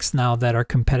specs now that are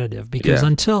competitive, because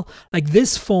until like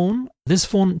this phone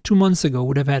 2 months ago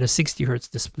would have had a 60 hertz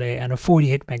display and a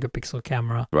 48 megapixel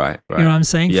camera. Right. You know what I'm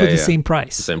saying? For the same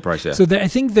price. The same price, yeah. So I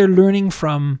think they're learning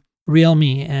from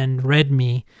Realme and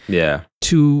Redmi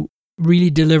to really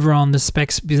deliver on the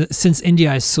specs, since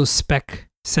India is so spec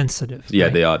sensitive. Yeah,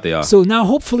 right? they are. So now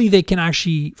hopefully they can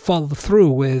actually follow through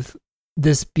with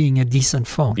this being a decent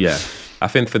phone. Yeah. I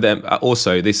think for them,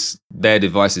 also, their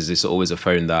devices is always a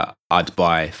phone that I'd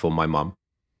buy for my mum,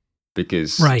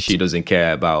 because she doesn't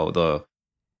care about the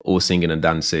all singing and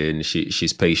dancing.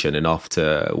 She's patient enough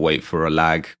to wait for a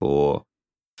lag, or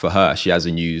for her, she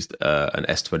hasn't used an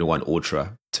S21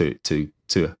 Ultra to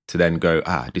then go,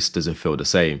 this doesn't feel the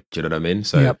same. Do you know what I mean?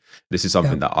 So this is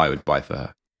something that I would buy for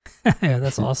her. Yeah,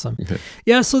 that's awesome.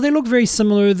 Yeah, so they look very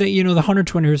similar. The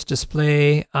 120 hertz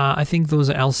display. I think those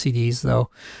are LCDs though.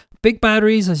 Big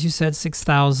batteries, as you said,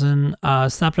 6,000.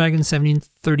 Snapdragon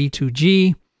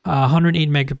 1732G. 108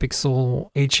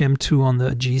 megapixel HM2 on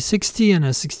the G60 and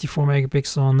a 64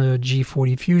 megapixel on the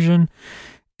G40 Fusion.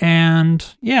 And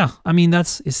yeah, I mean,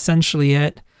 that's essentially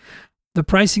it. The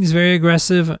pricing is very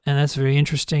aggressive, and that's very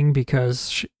interesting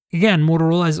because, again,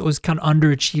 Motorola has always kind of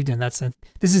underachieved in that sense.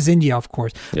 This is India, of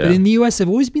course. Yeah. But in the US, they've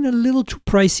always been a little too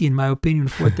pricey, in my opinion,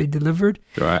 for what they delivered.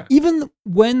 Right. Even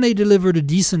when they delivered a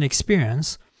decent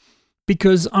experience,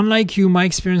 because unlike you, my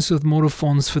experience with Moto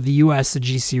phones for the US, the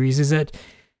G series, is that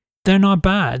they're not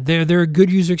bad. They're a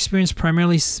good user experience,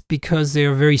 primarily because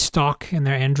they're very stock in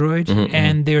their Android,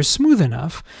 and they're smooth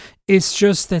enough. It's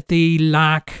just that they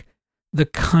lack the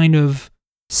kind of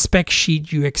spec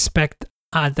sheet you expect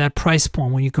at that price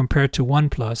point when you compare it to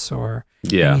OnePlus or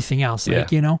anything else.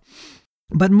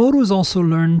 But Moto's also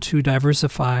learned to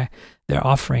diversify their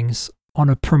offerings on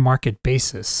a per market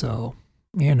basis. So,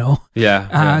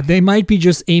 they might be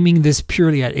just aiming this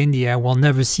purely at India. We'll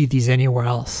never see these anywhere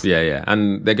else. Yeah.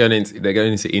 And they're going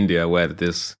into India, where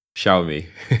there's Xiaomi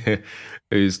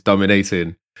who's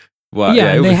dominating. Well,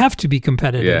 they have to be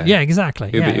competitive. Yeah, exactly.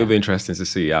 It'll be interesting to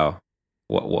see how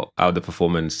the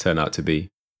performance turn out to be.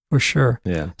 For sure.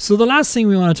 Yeah. So the last thing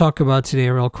we want to talk about today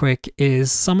real quick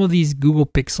is some of these Google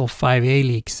Pixel 5a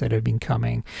leaks that have been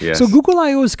coming. Yes. So Google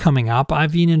I/O is coming up.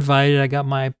 I've been invited. I got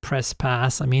my press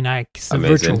pass. I mean, it's a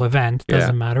virtual event.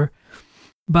 Doesn't matter.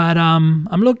 But I'm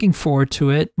looking forward to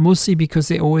it, mostly because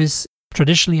they always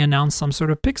traditionally announce some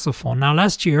sort of Pixel phone. Now,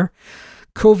 last year,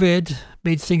 COVID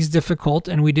made things difficult,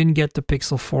 and we didn't get the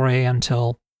Pixel 4a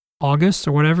until August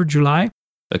or whatever, July.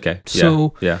 Okay.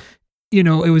 So,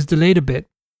 it was delayed a bit.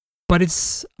 But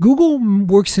Google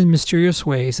works in mysterious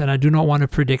ways, and I do not want to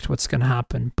predict what's going to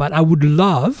happen. But I would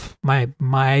love, my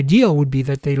ideal would be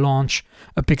that they launch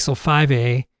a Pixel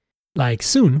 5a like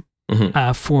soon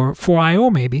for I/O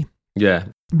maybe. Yeah.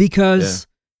 Because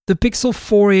the Pixel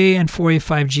 4a and 4a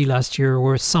 5G last year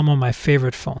were some of my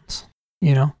favorite phones,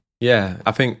 Yeah,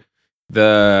 I think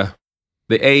the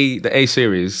A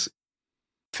series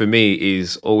for me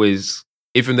is always,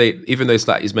 even though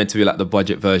it's meant to be like the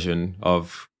budget version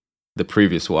of the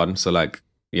previous one. So like,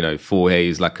 4A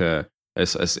is like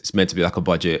it's meant to be like a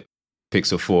budget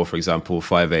Pixel 4, for example.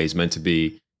 5A is meant to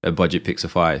be a budget Pixel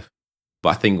 5. But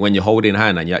I think when you hold it in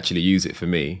hand and you actually use it, for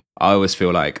me, I always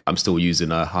feel like I'm still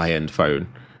using a high-end phone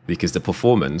because the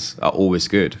performance are always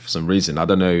good for some reason. I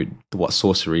don't know what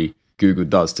sorcery Google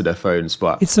does to their phones,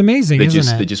 but it's amazing, They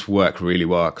isn't it? just work really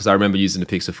well. Because I remember using the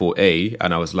Pixel 4a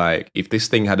and I was like, if this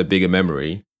thing had a bigger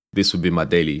memory, this would be my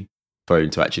daily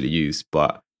phone to actually use.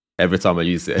 But every time I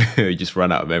used it, it just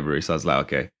ran out of memory. So I was like,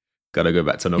 okay, gotta go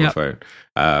back to another phone.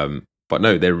 But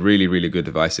no, they're really, really good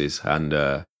devices. And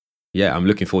I'm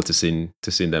looking forward to seeing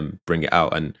them bring it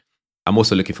out. And I'm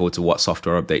also looking forward to what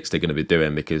software updates they're going to be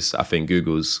doing, because I think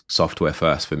Google's software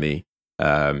first for me.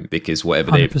 Because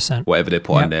whatever they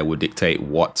put on there will dictate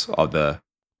what other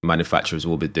manufacturers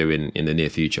will be doing in the near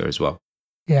future as well.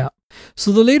 Yeah.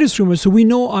 So the latest rumors, so we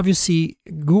know obviously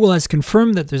Google has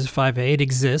confirmed that there's a 5A, it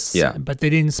exists, but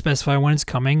they didn't specify when it's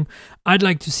coming. I'd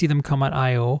like to see them come at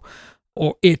I/O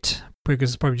or it, because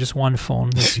it's probably just one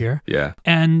phone this year. Yeah.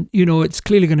 And, it's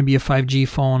clearly going to be a 5G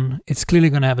phone. It's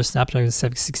clearly going to have a Snapdragon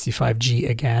 765G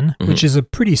again, which is a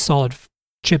pretty solid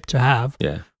chip to have.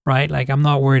 Yeah. Right? Like, I'm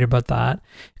not worried about that.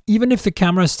 Even if the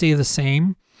cameras stay the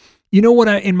same,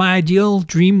 in my ideal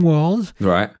dream world,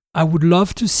 right, I would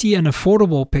love to see an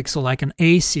affordable Pixel, like an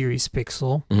A series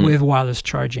Pixel with wireless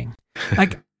charging.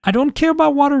 Like, I don't care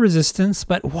about water resistance,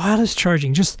 but wireless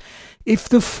charging. Just if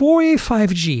the 4A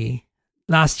 5G,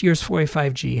 last year's 4A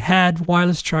 5G, had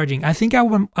wireless charging, I think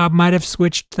I might have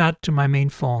switched that to my main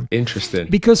phone. Interesting.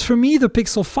 Because for me, the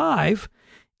Pixel 5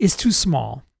 is too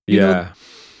small.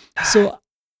 So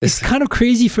it's kind of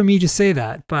crazy for me to say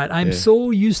that, but I'm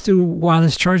so used to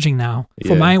wireless charging now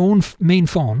for my own main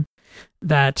phone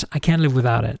that I can't live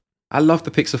without it. I love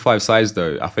the Pixel 5 size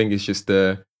though. I think it's just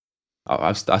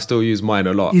I still use mine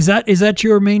a lot. Is that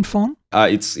your main phone?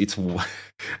 It's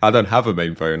I don't have a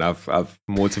main phone. I've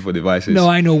multiple devices. No,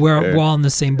 I know we're all in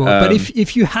the same boat. But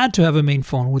if you had to have a main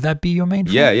phone, would that be your main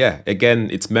phone? Yeah. Again,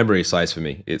 it's memory size for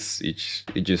me. It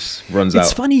just runs out.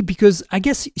 It's funny because I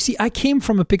guess I came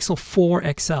from a Pixel 4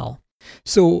 XL.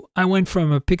 So I went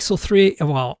from a Pixel 3.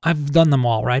 Well, I've done them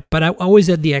all, right? But I always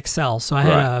had the XL. So I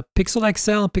had a Pixel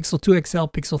XL, Pixel 2 XL,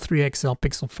 Pixel 3 XL,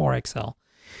 Pixel 4 XL,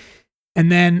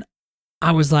 and then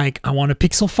I was like, I want a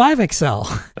Pixel 5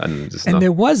 XL. And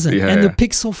there wasn't. And the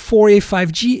Pixel 4a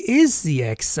 5G is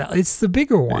the XL. It's the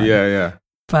bigger one. Yeah.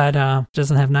 But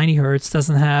doesn't have 90 hertz,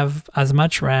 doesn't have as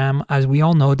much RAM, as we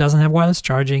all know, doesn't have wireless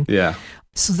charging. Yeah.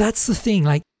 So that's the thing.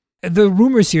 Like, the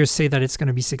rumors here say that it's going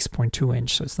to be 6.2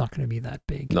 inch, so it's not going to be that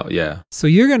big. No, yeah. So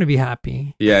you're going to be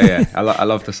happy. Yeah. I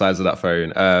love the size of that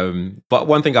phone. But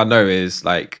one thing I know is,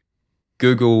 like,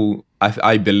 Google,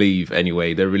 I believe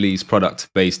anyway, they release products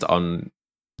based on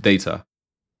data.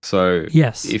 So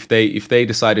yes, if they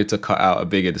decided to cut out a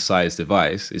bigger size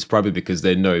device, it's probably because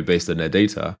they know based on their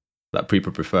data that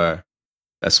people prefer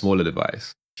a smaller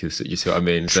device. You see what I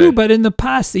mean? True, but in the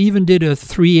past they even did a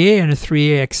 3A and a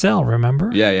 3A XL.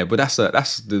 Remember? Yeah. But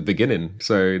that's the beginning.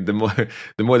 So the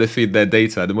more they feed their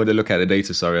data, the more they look at the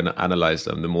data, and analyze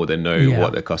them, the more they know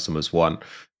what their customers want.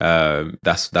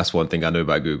 That's one thing I know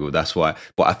about Google. That's why.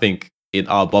 But I think in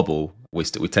our bubble, we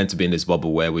tend to be in this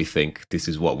bubble where we think this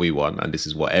is what we want and this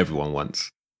is what everyone wants.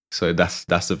 So that's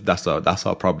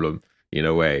our problem in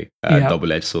a way,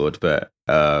 double-edged sword. But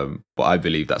I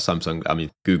believe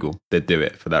that Google, they do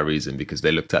it for that reason, because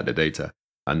they looked at the data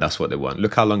and that's what they want.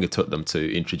 Look how long it took them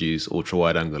to introduce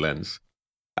ultra-wide angle lens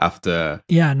after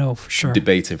for sure,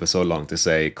 debating for so long to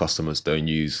say customers don't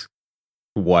use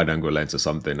wide angle lens or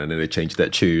something, and then they changed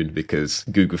that tune because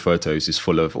Google Photos is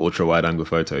full of ultra wide angle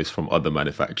photos from other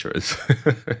manufacturers.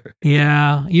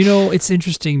 Yeah, it's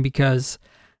interesting because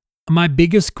my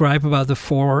biggest gripe about the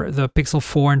Pixel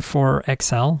 4 and 4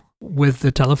 XL with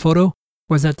the telephoto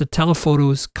was that the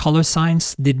telephoto's color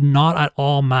science did not at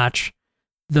all match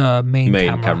the main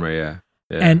camera.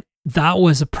 Yeah. And that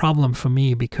was a problem for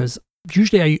me because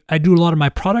usually I do a lot of my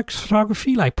product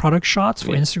photography, like product shots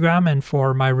for Instagram and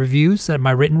for my reviews,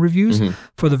 my written reviews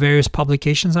for the various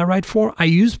publications I write for. I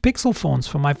use Pixel phones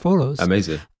for my photos.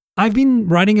 Amazing. I've been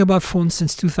writing about phones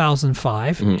since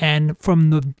 2005, and from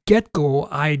the get-go,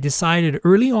 I decided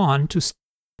early on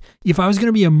if I was going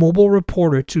to be a mobile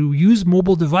reporter, to use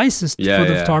mobile devices for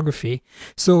the photography.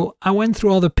 So I went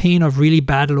through all the pain of really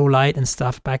bad low light and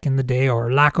stuff back in the day,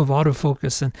 or lack of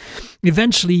autofocus, and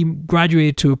eventually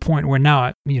graduated to a point where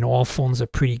now, all phones are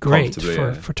pretty great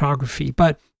for photography.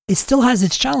 But it still has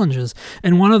its challenges.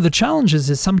 And one of the challenges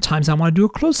is sometimes I want to do a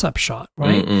close-up shot,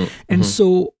 right? And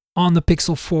so on the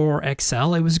Pixel 4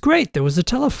 XL, it was great. There was a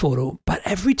telephoto. But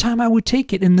every time I would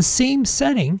take it in the same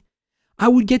setting, I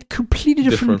would get completely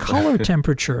different color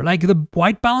temperature. Like the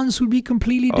white balance would be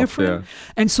completely different.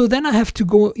 And so then I have to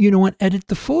go, and edit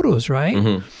the photos,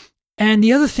 right? And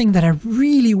the other thing that I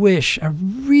really wish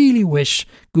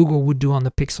Google would do on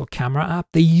the Pixel camera app,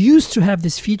 they used to have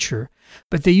this feature,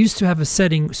 but they used to have a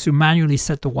setting to manually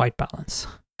set the white balance.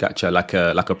 Gotcha, like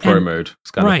a pro mode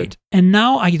kind of thing. And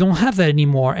now I don't have that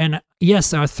anymore. And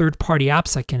yes, there are third-party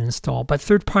apps I can install, but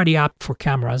third-party app for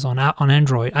cameras on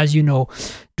Android, as you know,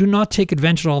 do not take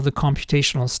advantage of all the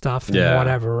computational stuff and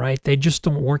whatever, right? They just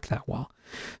don't work that well.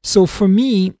 So for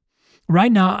me,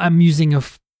 right now, I'm using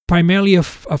primarily a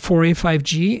 4A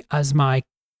 5G as my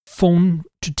phone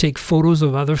to take photos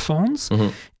of other phones.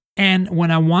 And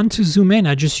when I want to zoom in,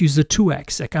 I just use the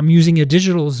 2x. Like I'm using a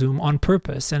digital zoom on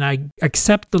purpose, and I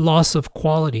accept the loss of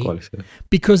quality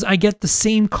because I get the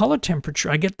same color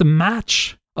temperature. I get the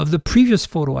match of the previous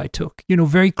photo I took,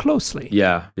 very closely.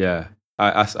 Yeah.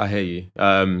 I hear you.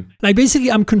 Like basically,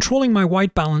 I'm controlling my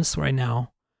white balance right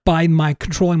now by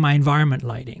controlling my environment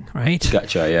lighting, right?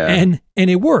 Gotcha, yeah. And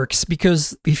it works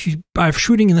because if you are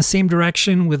shooting in the same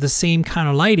direction with the same kind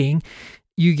of lighting,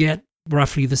 you get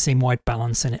roughly the same white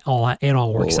balance, and it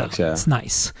all works out. Yeah. It's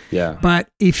nice. Yeah. But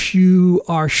if you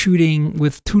are shooting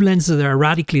with two lenses that are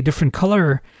radically different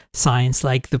color science,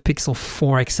 like the Pixel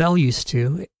 4 XL used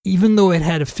to, even though it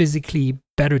had a physically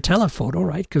better telephoto,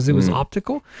 right? Because it was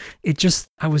optical,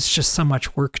 I was just so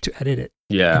much work to edit it.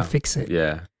 And fix it.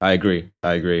 Yeah, I agree.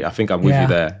 I think I'm with you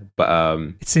there. But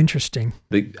it's interesting.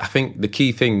 I think the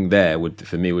key thing there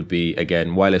for me would be,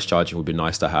 again, wireless charging would be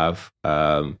nice to have,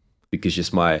 because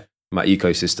just my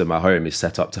ecosystem at home is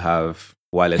set up to have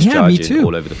wireless charging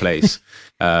all over the place.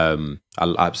 I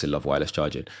absolutely love wireless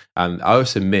charging. And I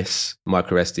also miss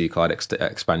micro SD card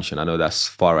expansion. I know that's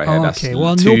far ahead. That's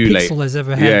well, no too Pixel late. Has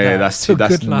ever had that. That's so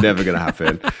that's never going to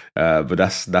happen. But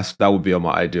that would be on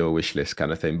my ideal wish list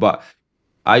kind of thing. But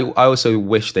I also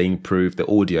wish they improved the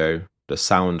audio, the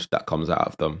sound that comes out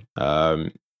of them,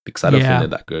 because I don't think they're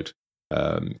that good.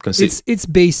 It's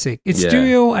basic. It's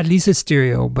stereo. At least it's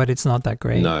stereo, but it's not that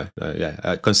great. No.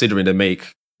 Considering they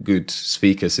make good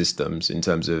speaker systems in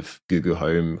terms of Google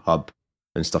Home Hub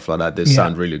and stuff like that, they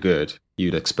sound really good.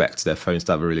 You'd expect their phones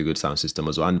to have a really good sound system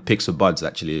as well. And Pixel Buds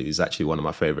is actually one of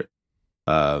my favorite.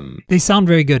 They sound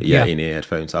very good. In-ear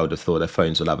headphones. I would have thought their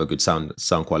phones will have a good sound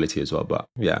quality as well. But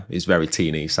it's very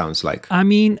teeny. Sounds like. I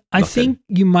mean, I think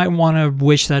you might want to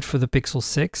wish that for the Pixel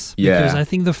 6 because I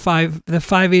think the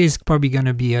 5A is probably going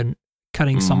to be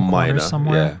cutting some corners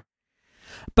somewhere. Yeah.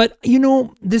 But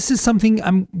this is something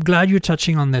I'm glad you're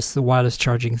touching on this, the wireless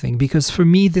charging thing, because for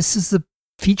me, this is the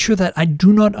feature that I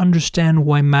do not understand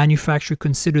why manufacturers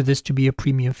consider this to be a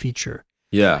premium feature.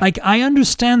 Yeah. Like I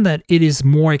understand that it is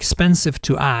more expensive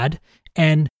to add,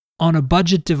 and on a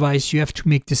budget device, you have to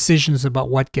make decisions about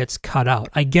what gets cut out.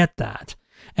 I get that.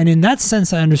 And in that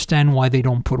sense, I understand why they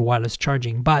don't put wireless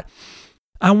charging. But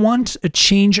I want a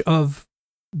change of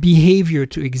behavior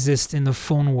to exist in the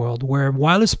phone world where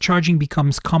wireless charging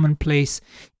becomes commonplace,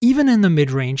 even in the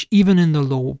mid-range, even in the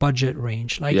low budget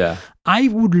range. I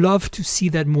would love to see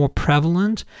that more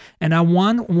prevalent, and I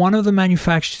want one of the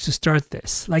manufacturers to start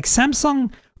this. Like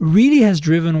Samsung really has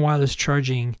driven wireless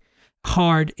charging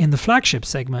hard in the flagship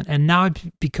segment, and now it's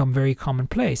become very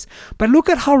commonplace. But look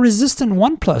at how resistant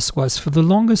OnePlus was for the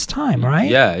longest time,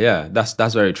 right? Yeah,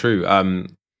 that's very true.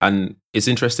 And it's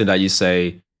interesting that you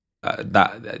say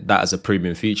that as a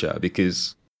premium feature,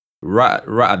 because right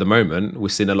at the moment we're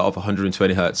seeing a lot of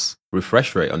 120 hertz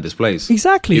refresh rate on displays,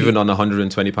 exactly, even on a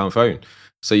 £120 phone.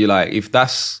 So you're like, if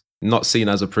that's not seen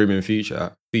as a premium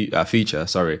feature,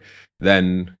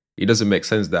 then it doesn't make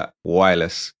sense that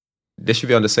wireless, they should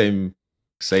be on the same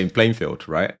playing field,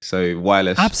 right? So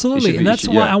wireless, absolutely, and that's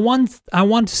why I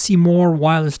want to see more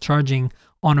wireless charging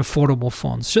on affordable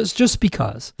phones, just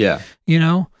because,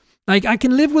 Like I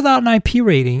can live without an IP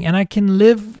rating, and I can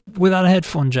live without a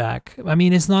headphone jack. I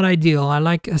mean, it's not ideal.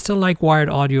 I still like wired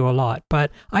audio a lot,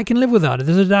 but I can live without it.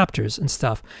 There's adapters and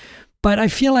stuff. But I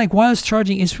feel like wireless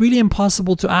charging is really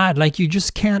impossible to add. Like you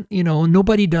just can't,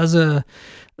 nobody does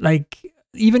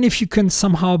even if you can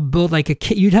somehow build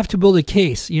you'd have to build a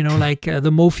case, like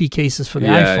the Mophie cases for the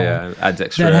iPhone. Adds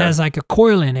extra. That has like a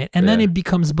coil in it. And then it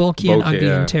becomes bulky and ugly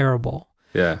and terrible.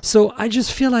 Yeah. So I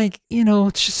just feel like,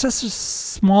 it's just such a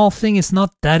small thing. It's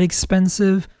not that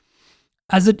expensive.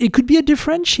 It could be a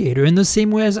differentiator in the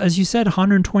same way as you said,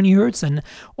 120 hertz and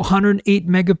 108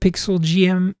 megapixel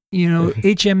HM2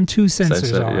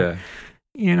 sensors are.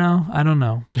 Yeah. I don't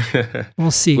know.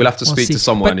 We'll see. We'll have to speak to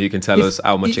someone who can tell us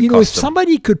how much it costs.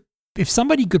 If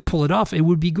somebody could pull it off, it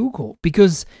would be Google,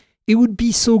 because it would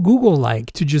be so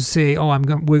Google-like to just say, "Oh,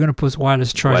 we're going to put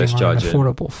wireless charging on an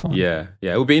affordable phone." Yeah.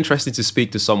 It would be interesting to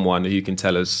speak to someone who can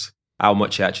tell us how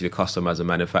much it actually costs them as a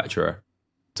manufacturer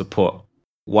to put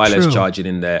wireless charging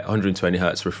in there, 120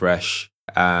 hertz refresh,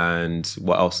 and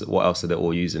what else are they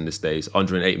all using these days?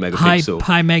 108 megapixel.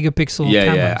 High megapixel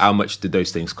cameras. Yeah. How much did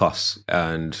those things cost?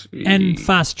 And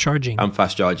fast charging.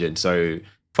 So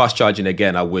fast charging,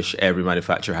 again, I wish every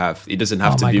manufacturer have. It doesn't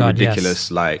have to be ridiculous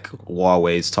like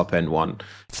Huawei's top end one.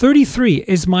 33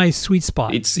 is my sweet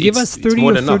spot. Give us 30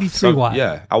 or 33 watts.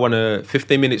 Yeah, I want a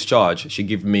 15 minutes charge. Should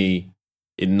give me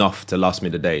enough to last me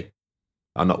the day.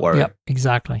 I'm not worried. Yep,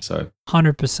 exactly. So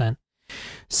 100%.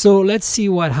 So let's see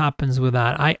what happens with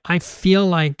that. I feel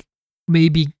like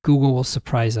maybe Google will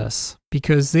surprise us,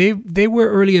 because they were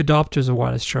early adopters of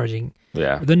wireless charging.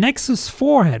 Yeah. The Nexus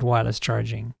 4 had wireless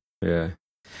charging. Yeah.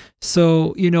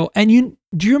 So, do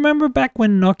you remember back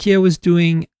when Nokia was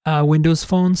doing Windows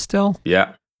phones still?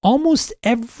 Yeah. Almost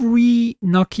every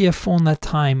Nokia phone that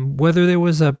time, whether there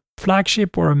was a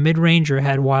flagship or a mid-ranger,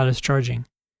 had wireless charging.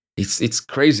 It's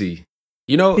crazy.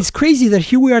 It's crazy that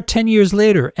here we are 10 years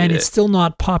later and it's still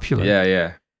not popular.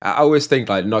 Yeah. I always think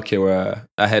like Nokia were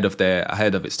ahead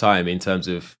of its time in terms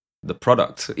of the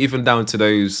product, even down to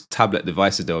those tablet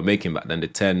devices they were making back then, the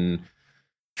 10,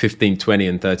 1520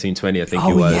 and 1320, I think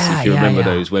it was. If you remember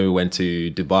those, when we went to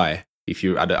Dubai. If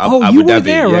you at Abu you were Dhabi,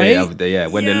 there, right?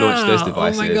 When they launched those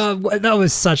devices. Oh my God, that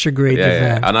was such a great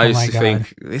event. And I used to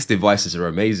think these devices are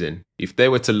amazing. If they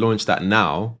were to launch that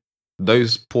now,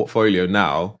 those portfolio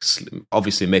now,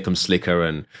 obviously make them slicker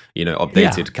and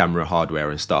updated camera hardware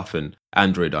and stuff and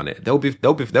Android on it. They would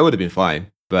have been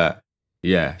fine. But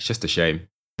yeah, it's just a shame.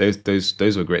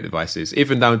 Those were great devices.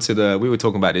 Even down to we were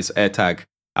talking about this AirTag.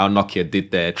 How Nokia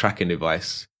did their tracking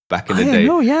device back in the day.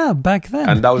 Back then.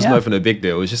 And that was not even a big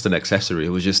deal. It was just an accessory. It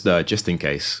was just in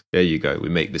case. There you go. We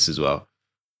make this as well.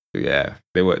 Yeah,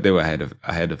 they were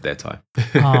ahead of their time.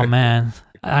 Oh man,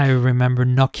 I remember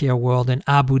Nokia World in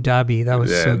Abu Dhabi. That was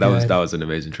so good. That was an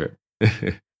amazing trip.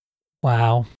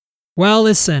 Wow. Well,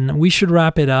 listen, we should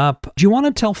wrap it up. Do you want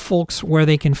to tell folks where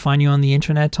they can find you on the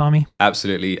internet, Tommy?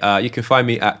 Absolutely. You can find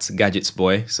me at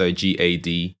GadgetsBoy, so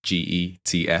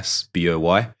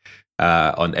GadgetsBoy,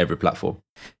 on every platform.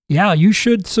 Yeah, you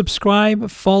should subscribe,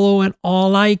 follow, and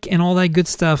all that good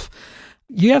stuff.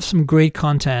 You have some great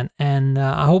content, and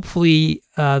hopefully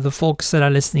the folks that are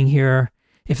listening here,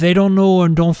 if they don't know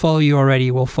and don't follow you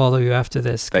already, will follow you after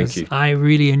this. Thank you. I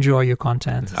really enjoy your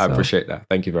content. I appreciate that.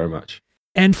 Thank you very much.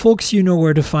 And folks, you know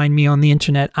where to find me on the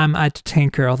internet. I'm at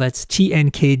Tankgirl. That's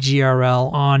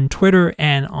TNKGRL on Twitter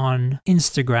and on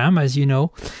Instagram, as you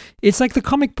know. It's like the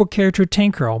comic book character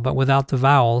Tankgirl, but without the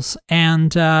vowels.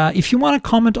 And if you want to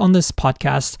comment on this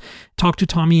podcast, talk to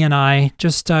Tommy and I,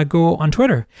 just go on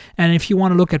Twitter. And if you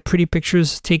want to look at pretty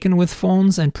pictures taken with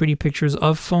phones and pretty pictures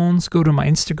of phones, go to my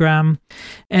Instagram.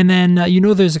 And then,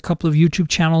 there's a couple of YouTube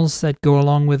channels that go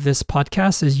along with this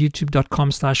podcast. There's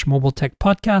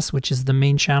youtube.com/mobiletechpodcast, which is the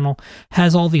main channel,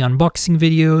 has all the unboxing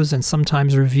videos and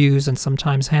sometimes reviews and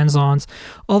sometimes hands-ons.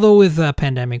 Although with the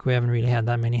pandemic, we haven't really had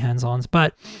that many hands-ons.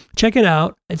 But check it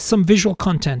out. It's some visual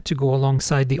content to go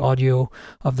alongside the audio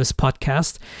of this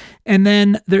podcast. And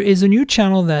then there is a new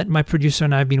channel that my producer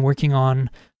and I have been working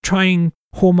on, trying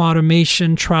home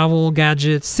automation, travel,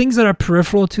 gadgets, things that are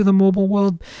peripheral to the mobile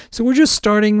world. So we're just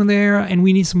starting there and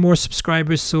we need some more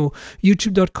subscribers. So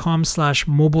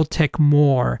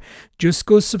youtube.com/mobiletechmore. Just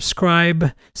go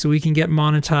subscribe so we can get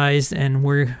monetized, and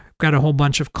we've got a whole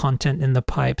bunch of content in the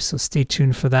pipe. So stay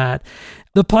tuned for that.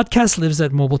 The podcast lives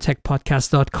at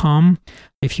mobiletechpodcast.com.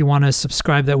 If you want to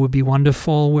subscribe, that would be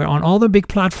wonderful. We're on all the big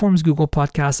platforms: Google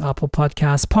Podcasts, Apple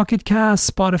Podcasts, Pocket Casts,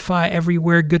 Spotify,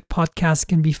 everywhere good podcasts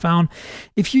can be found.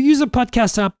 If you use a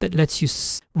podcast app that lets you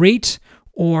rate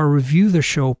or review the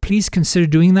show, please consider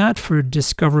doing that for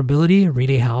discoverability. It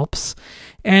really helps.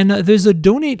 And there's a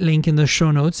donate link in the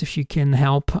show notes. If you can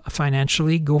help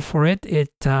financially, go for it.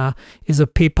 It is a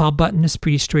PayPal button. It's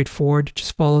pretty straightforward.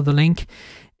 Just follow the link.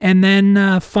 And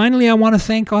then finally, I want to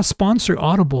thank our sponsor,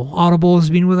 Audible. Audible has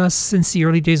been with us since the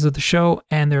early days of the show,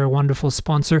 and they're a wonderful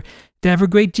sponsor. They have a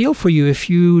great deal for you. If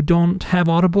you don't have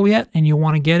Audible yet and you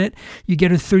want to get it, you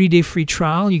get a 30-day free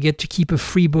trial. You get to keep a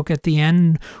free book at the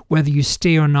end, whether you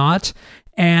stay or not.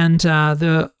 And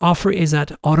the offer is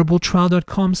at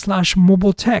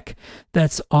audibletrial.com/mobiletech.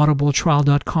 That's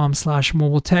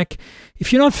audibletrial.com/mobiletech.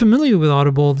 If you're not familiar with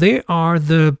Audible, they are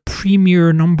the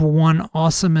premier, number one,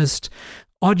 awesomest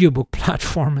audiobook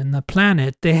platform in the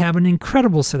planet. They have an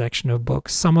incredible selection of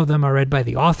books. Some of them are read by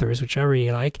the authors, which I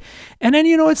really like. And then,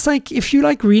 it's like, if you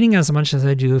like reading as much as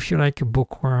I do, if you're like a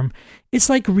bookworm, it's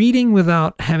like reading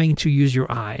without having to use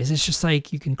your eyes. It's just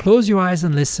like you can close your eyes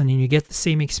and listen and you get the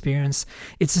same experience.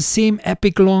 It's the same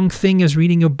epic long thing as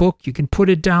reading a book. You can put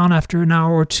it down after an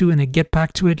hour or two and then get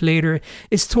back to it later.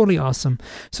 It's totally awesome.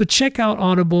 So check out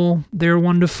Audible. They're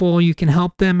wonderful. You can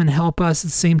help them and help us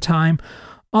at the same time.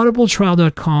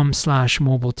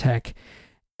 audibletrial.com/mobiletech.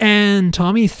 And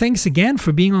Tomi, thanks again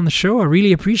for being on the show. I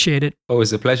really appreciate it.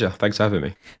 Always a pleasure. Thanks for having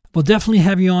me. We'll definitely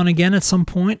have you on again at some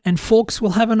point. And folks,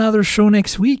 we'll have another show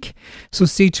next week. So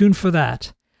stay tuned for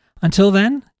that. Until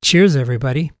then, cheers,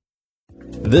 everybody.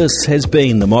 This has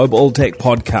been the Mobile Tech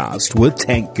Podcast with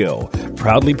Tank Girl,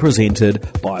 proudly presented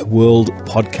by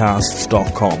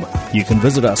worldpodcasts.com. You can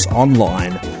visit us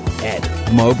online at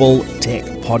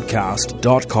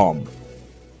mobiletechpodcast.com.